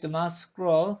I use the mouse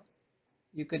scroll,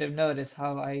 you could have noticed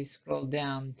how I scrolled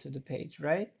down to the page,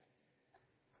 right?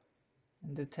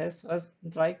 And the test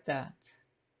wasn't like that.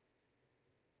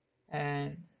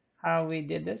 And how we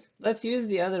did this, let's use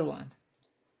the other one.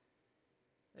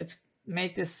 Let's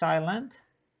make this silent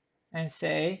and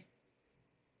say,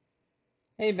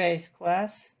 hey base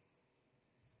class,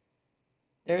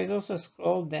 there is also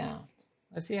scroll down.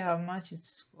 Let's see how much it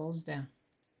scrolls down.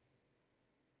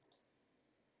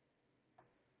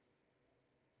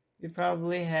 We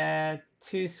probably had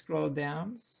 2 scroll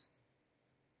downs.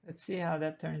 Let's see how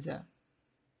that turns out.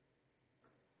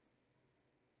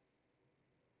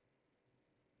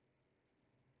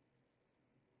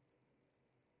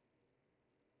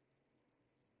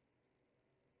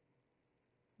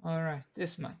 All right,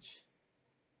 this much.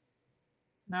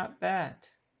 Not bad.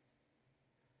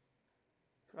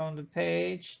 From the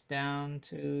page down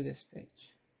to this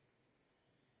page.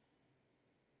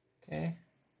 Okay.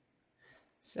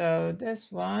 So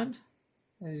this one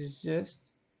is just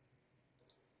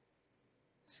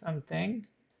something.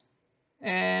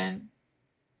 And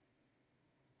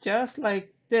just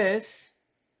like this,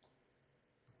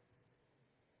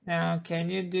 now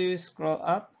can you do scroll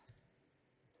up?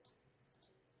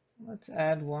 Let's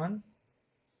add one.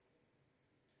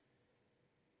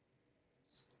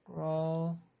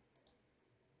 Scroll.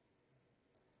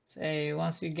 Say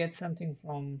once you get something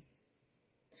from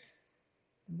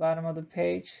the bottom of the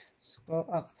page, scroll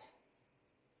up.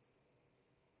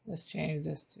 Let's change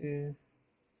this to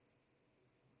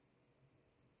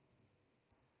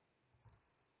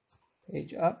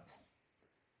page up.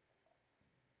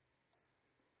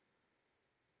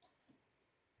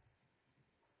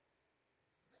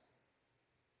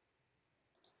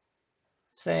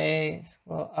 let's say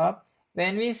scroll up.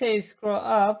 When we say scroll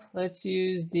up, let's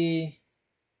use the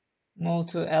move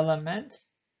to element.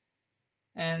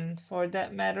 And for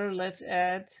that matter, let's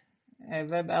add a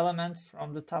web element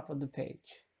from the top of the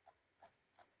page.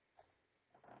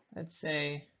 Let's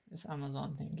say this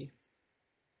Amazon thingy.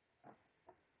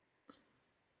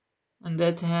 And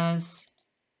that has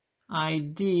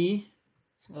ID.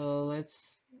 So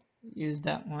let's use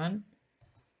that one.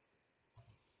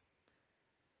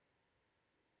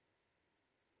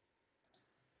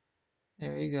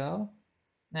 There we go.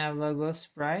 Now logo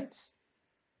sprites.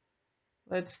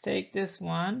 Let's take this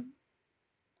one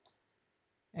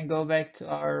and go back to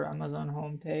our Amazon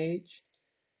homepage.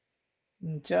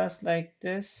 And just like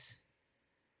this.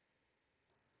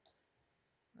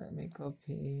 Let me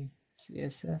copy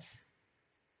CSS.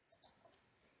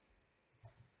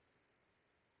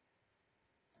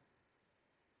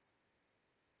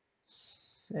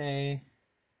 Say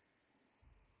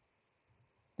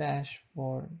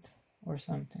dashboard or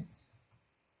something.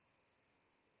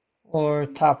 Or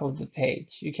top of the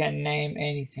page. You can name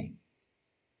anything.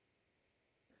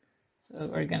 So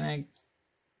we're gonna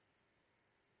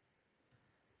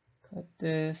cut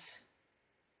this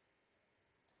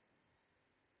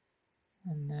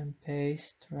and then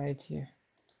paste right here.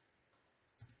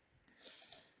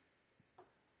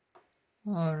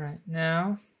 All right,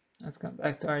 now let's come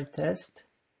back to our test.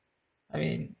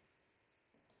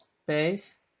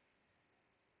 Base.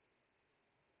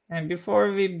 And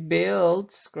before we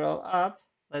build, scroll up,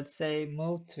 let's say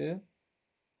move to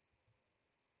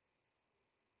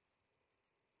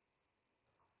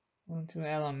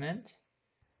element,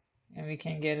 and we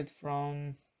can get it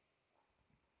from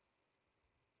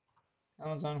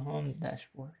Amazon Home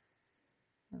dashboard.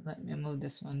 And let me move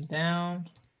this one down.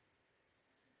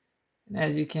 And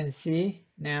as you can see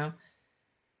now,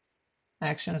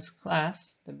 actions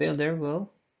class, the builder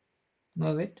will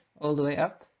move it all the way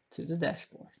up to the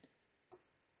dashboard.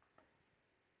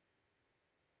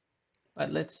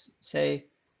 But let's say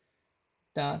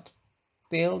dot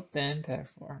build then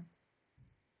perform.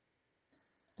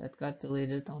 That got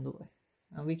deleted on the way.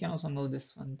 And we can also move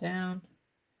this one down.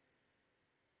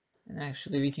 And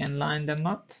actually we can line them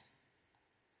up.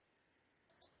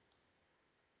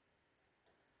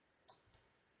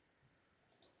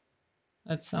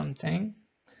 That's something.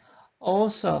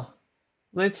 Also,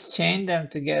 let's chain them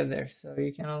together so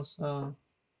you can also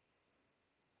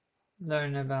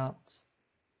learn about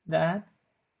that.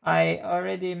 I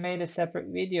already made a separate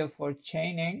video for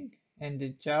chaining in the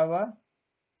Java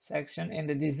section in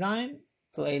the design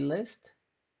playlist,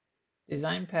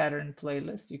 design pattern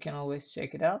playlist. You can always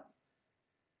check it out.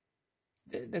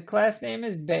 The class name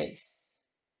is base,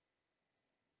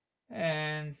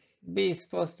 and B is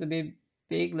supposed to be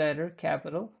big letter,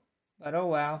 capital, but oh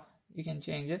wow, you can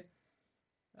change it.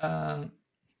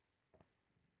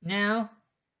 Now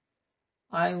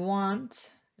I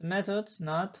want the methods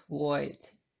not void,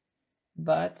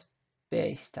 but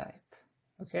base type.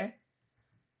 Okay,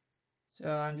 so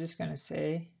I'm just gonna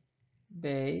say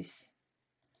base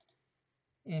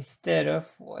instead of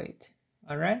void.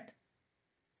 All right,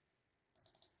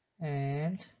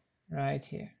 and right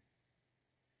here,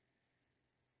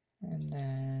 and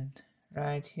then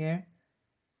right here.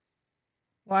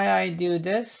 Why I do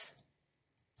this?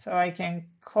 So I can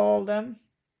call them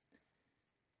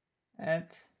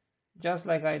at just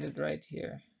like I did right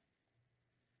here.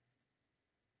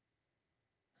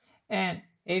 And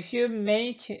if you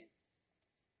make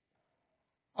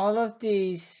all of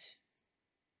these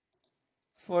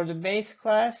for the base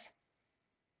class,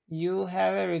 you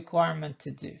have a requirement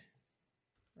to do.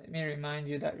 Let me remind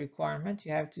you that requirement.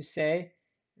 You have to say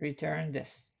return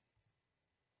this.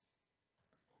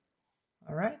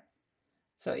 All right.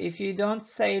 So if you don't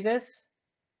say this,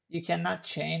 you cannot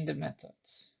chain the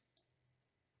methods.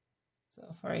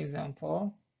 So for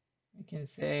example, we can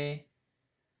say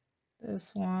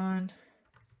this one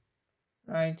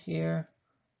right here.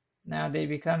 Now they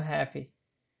become happy.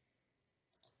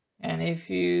 And if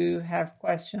you have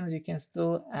questions, you can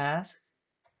still ask.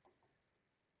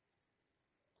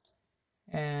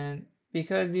 And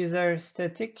because these are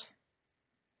static,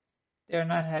 they're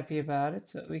not happy about it.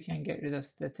 So we can get rid of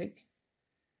static.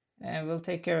 And we'll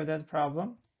take care of that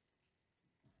problem.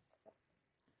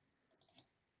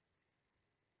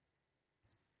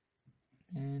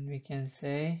 And we can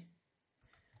say,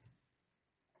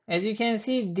 as you can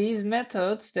see, these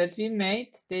methods that we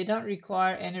made, they don't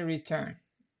require any return.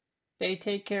 They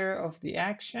take care of the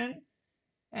action.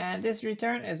 And this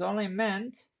return is only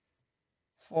meant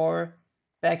for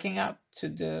backing up to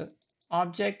the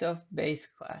object of base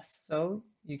class. So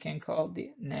you can call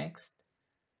the next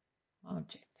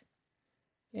object.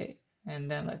 Okay,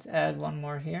 and then let's add one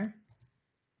more here.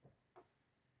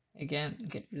 Again,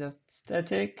 get rid of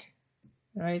static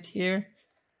right here.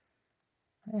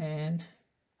 And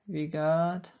we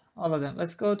got all of them.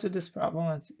 Let's go to this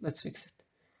problem. Let's fix it.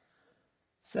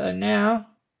 So now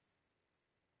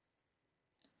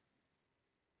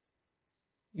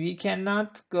we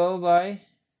cannot go by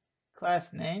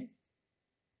class name,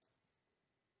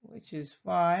 which is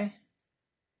why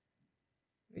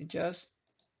we just,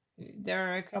 there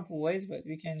are a couple ways, but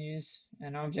we can use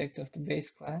an object of the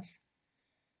base class.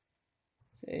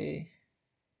 Say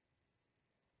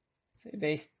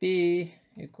base b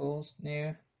equals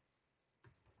new.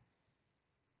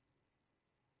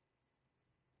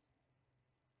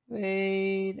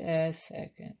 Wait a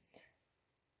second.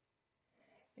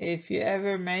 If you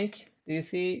ever make, do you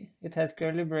see it has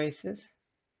curly braces?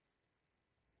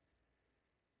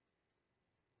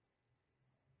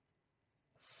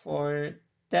 For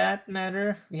that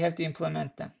matter, we have to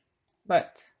implement them.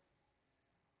 But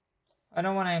I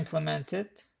don't want to implement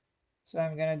it, so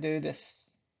I'm going to do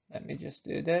this. Let me just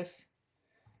do this.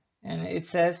 And it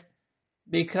says,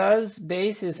 because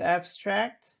base is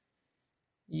abstract,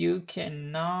 you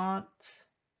cannot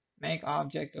make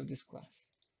object of this class.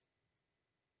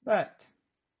 But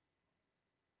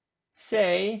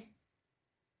say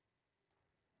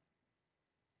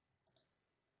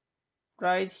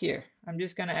right here, I'm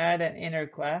just going to add an inner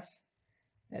class.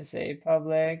 Let's say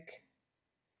public,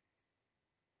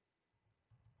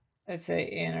 let's say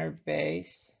inner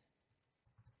base.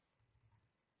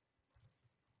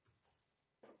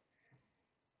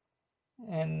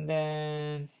 And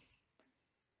then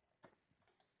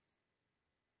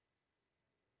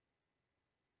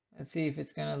let's see if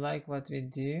it's going to like what we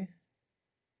do.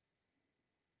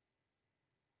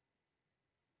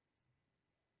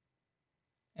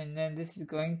 And then this is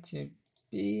going to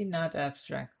be not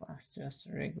abstract class, just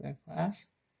a regular class.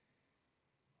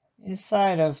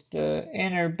 Inside of the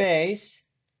inner base,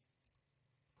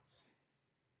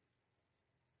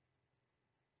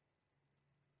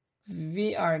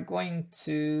 we are going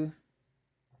to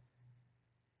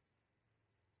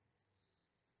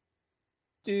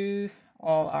do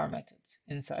all our methods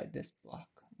inside this block.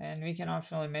 And we can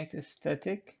optionally make this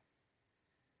static.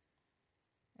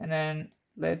 And then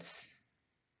let's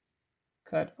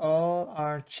cut all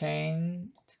our chained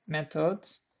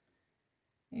methods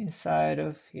inside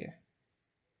of here.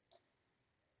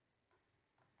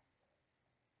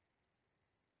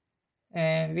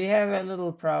 And we have a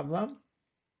little problem.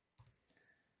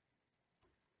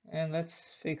 And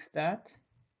let's fix that.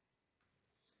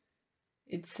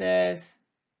 It says,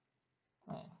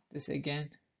 oh, this again.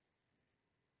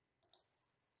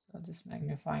 So this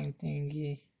magnifying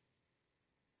thingy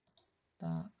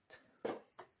dot.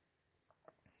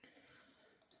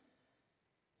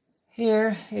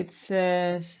 Here it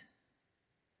says,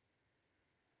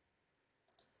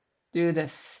 do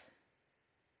this.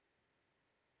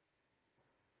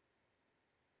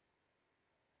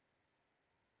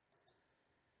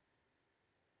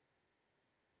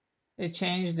 It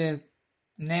changed the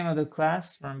name of the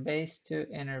class from base to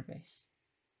inner base.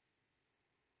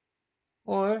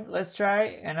 Or let's try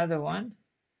another one.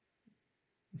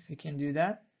 If we can do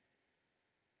that.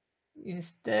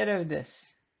 Instead of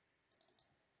this,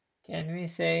 can we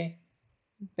say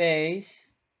base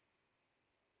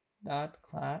dot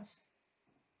class?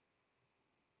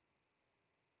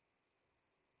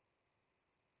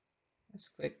 Let's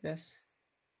click this.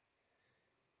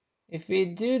 If we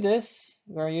do this,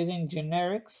 we're using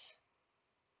generics.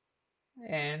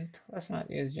 And let's not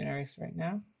use generics right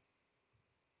now.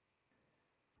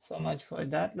 So much for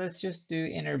that. Let's just do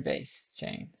inner base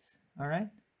chains. All right.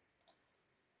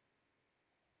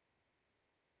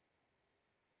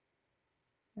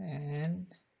 And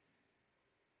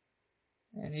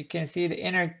you can see the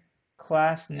inner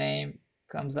class name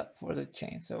comes up for the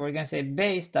chain. So we're going to say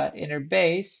base.inner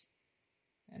base,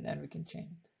 and then we can chain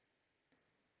it.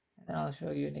 And then I'll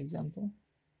show you an example.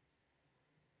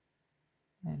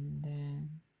 And then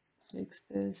fix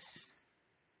this.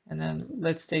 And then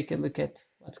let's take a look at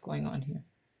what's going on here.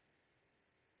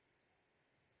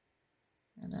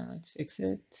 And then let's fix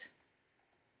it.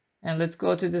 And let's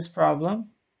go to this problem.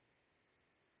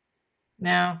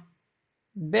 Now,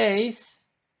 base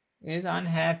is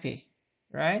unhappy,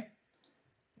 right?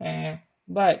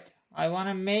 But I want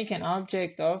to make an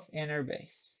object of inner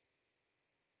base.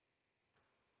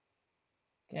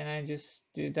 Can I just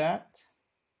do that?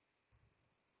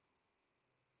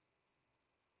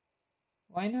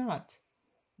 Why not?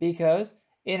 Because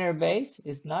inner base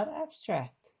is not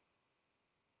abstract,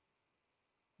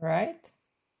 right?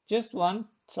 Just one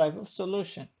type of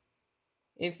solution.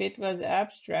 if it was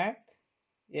abstract,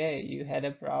 yeah, you had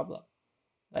a problem.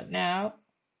 But now,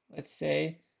 let's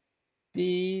say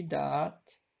b dot,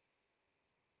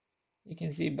 you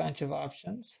can see a bunch of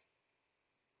options.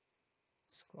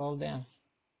 Scroll down.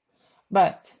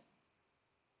 But,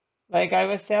 like I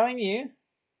was telling you,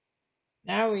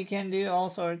 now we can do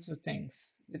all sorts of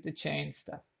things with the chain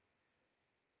stuff.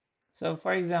 So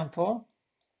for example,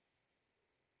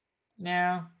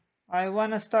 now I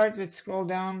want to start with scroll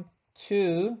down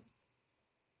 2,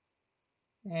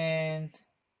 and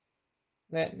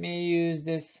let me use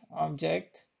this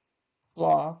object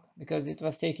block because it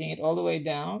was taking it all the way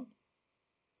down.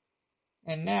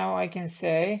 And now I can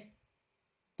say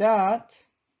dot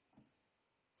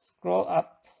scroll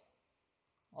up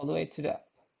all the way to the up.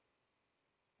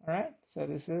 All right, so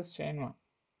this is chain 1.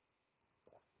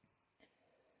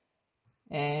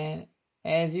 And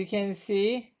as you can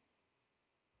see,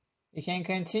 you can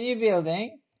continue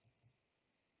building.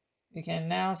 You can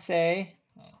now say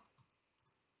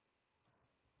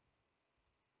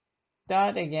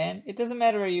dot again. It doesn't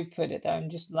matter where you put it. I'm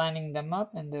just lining them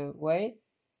up in the way.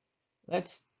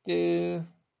 Let's do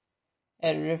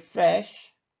a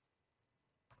refresh.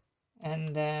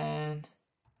 And then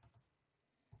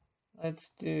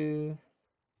let's do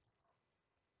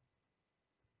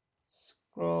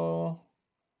scroll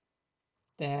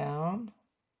down.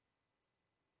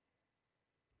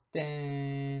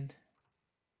 Then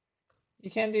you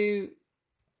can do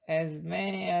as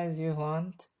many as you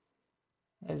want,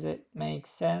 as it makes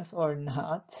sense or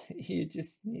not. You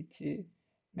just need to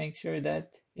make sure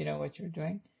that you know what you're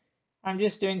doing. I'm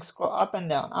just doing scroll up and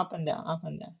down, up and down, up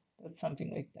and down. That's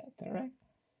something like that, all right?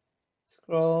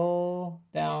 Scroll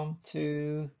down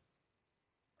to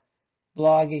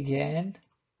blog again,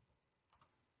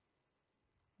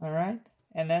 all right?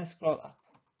 And then scroll up.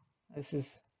 This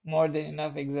is more than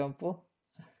enough example.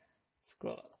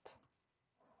 Scroll up,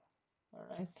 all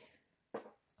right?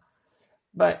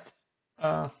 But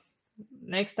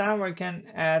next time we can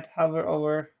add hover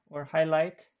over or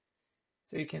highlight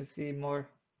so you can see more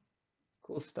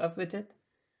cool stuff with it.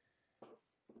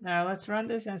 Now let's run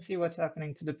this and see what's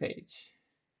happening to the page.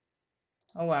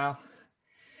 Oh wow,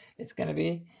 it's gonna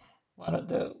be one of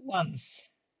the ones.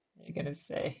 You're gonna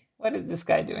say, what is this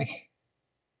guy doing?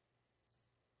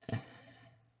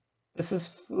 This is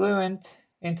Fluent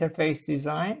interface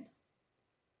design.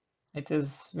 It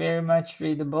is very much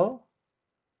readable.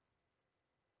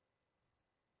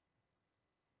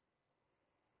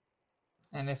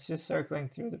 And it's just circling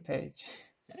through the page.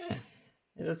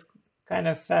 It is kind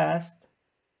of fast,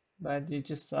 but you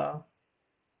just saw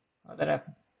how that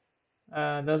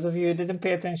happened. Those of you who didn't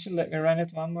pay attention, let me run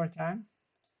it one more time.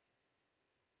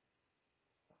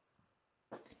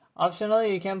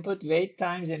 Optionally, you can put wait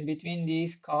times in between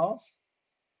these calls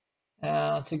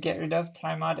to get rid of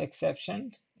timeout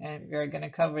exception, and we are going to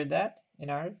cover that in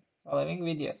our following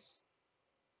videos.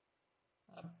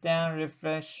 Up, down,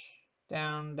 refresh,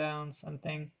 down, down,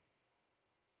 something.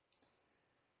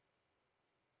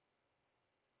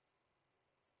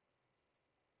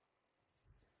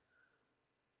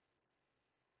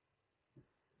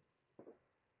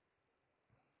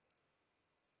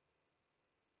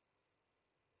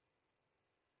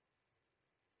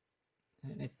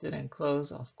 And it didn't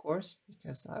close, of course,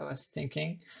 because I was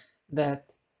thinking that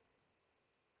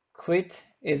quit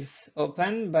is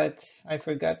open, but I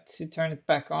forgot to turn it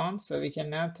back on, so we can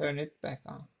now turn it back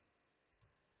on.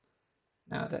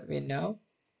 Now that we know.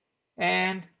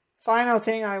 And final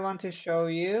thing I want to show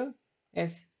you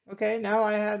is, okay, now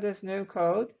I have this new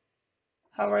code.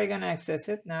 How are you going to access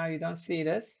it? Now you don't see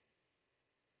this.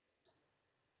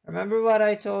 Remember what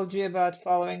I told you about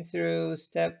following through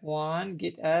step 1,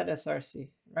 git add src,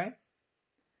 right?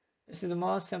 This is the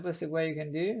most simplistic way you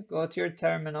can do. Go to your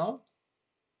terminal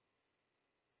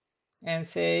and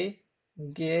say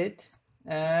git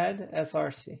add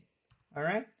src, all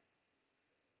right?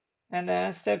 And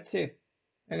then step 2,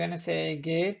 we're going to say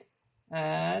git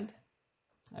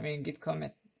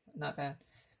commit, not add,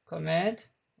 commit,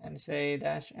 and say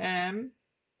 -m,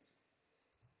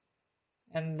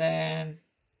 and then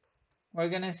we're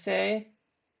going to say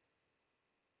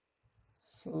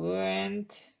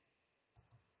Fluent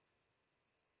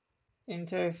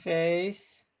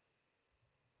interface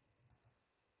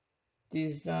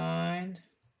design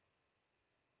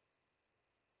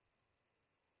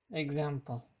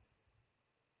example.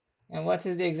 And what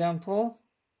is the example?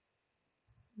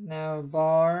 Now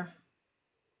bar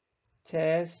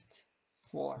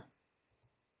test4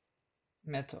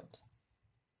 method.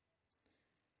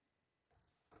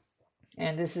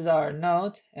 And this is our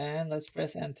node, and let's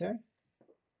press enter.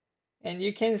 And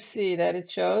you can see that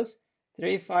it shows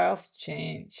 3 files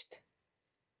changed.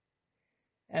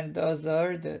 And those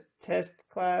are the test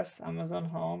class, Amazon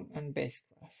Home, and base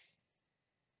class,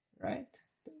 right?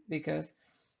 Because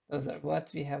those are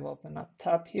what we have open up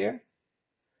top here,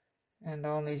 and the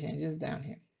only changes down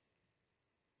here.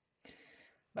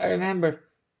 But remember,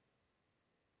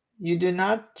 you do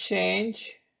not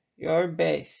change your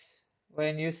base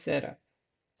when you set up.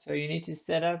 So you need to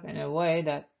set up in a way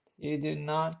that you do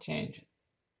not change it.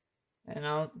 And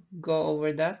I'll go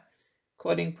over that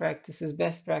coding practices,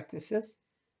 best practices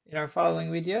in our following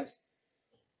videos.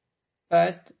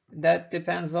 But that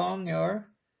depends on your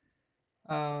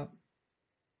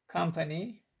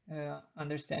company,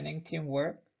 understanding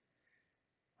teamwork,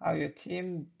 how your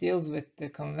team deals with the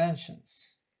conventions.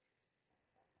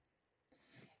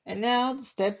 And now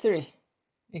step 3,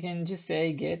 you can just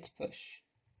say git push.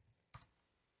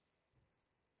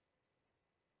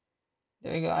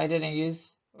 There you go, I didn't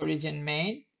use origin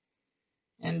main,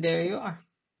 and there you are.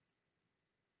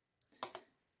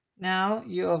 Now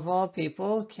you of all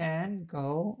people can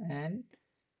go and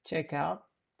check out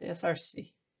the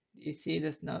SRC. You see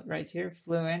this note right here,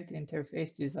 Fluent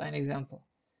Interface Design Example.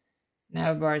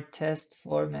 Navbar test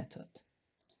for method.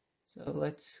 So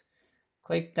let's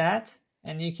click that,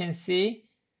 and you can see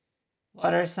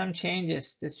what are some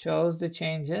changes. This shows the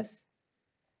changes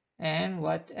and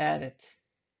what added.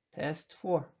 Test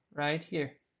 4 right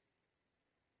here.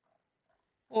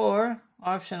 Or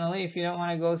optionally, if you don't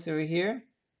want to go through here,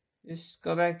 just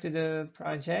go back to the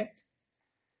project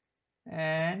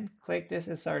and click this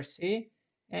SRC,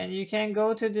 and you can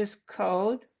go to this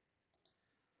code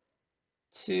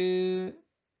to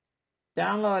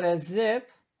download a zip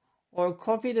or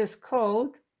copy this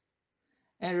code.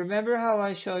 And remember how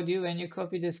I showed you when you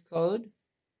copy this code,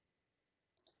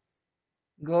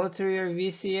 go through your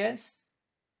VCS,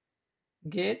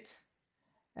 git,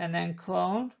 and then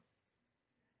clone,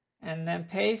 and then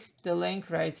paste the link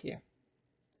right here.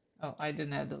 Oh, I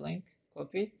didn't have the link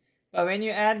copied. But when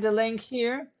you add the link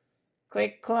here,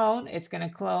 click clone, it's going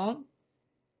to clone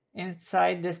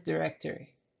inside this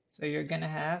directory. So you're going to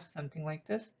have something like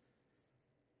this.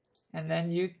 And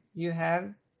then you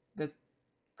have the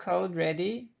code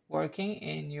ready working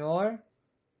in your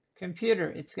computer.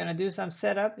 It's going to do some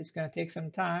setup. It's going to take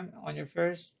some time on your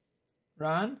first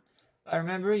run. But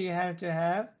remember, you have to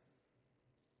have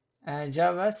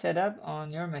Java set up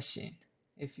on your machine.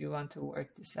 If you want to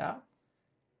work this out,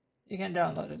 you can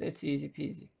download it. It's easy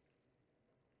peasy.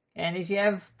 And if you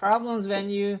have problems when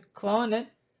you clone it,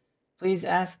 please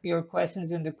ask your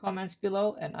questions in the comments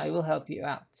below and I will help you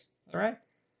out. All right?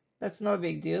 That's no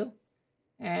big deal.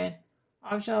 And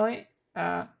optionally,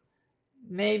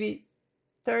 maybe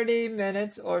 30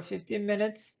 minutes or 15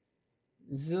 minutes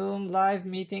Zoom live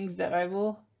meetings that I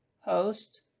will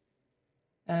host.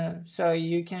 So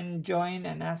you can join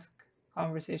and ask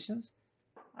conversations.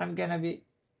 I'm going to be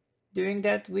doing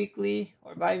that weekly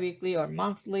or bi-weekly or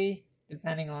monthly,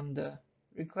 depending on the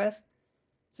request.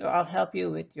 So I'll help you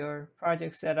with your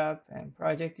project setup and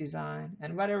project design,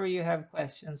 and whatever you have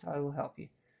questions, I will help you.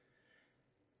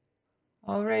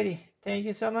 Alrighty, thank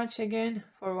you so much again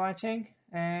for watching,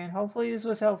 and hopefully this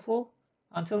was helpful.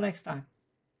 Until next time.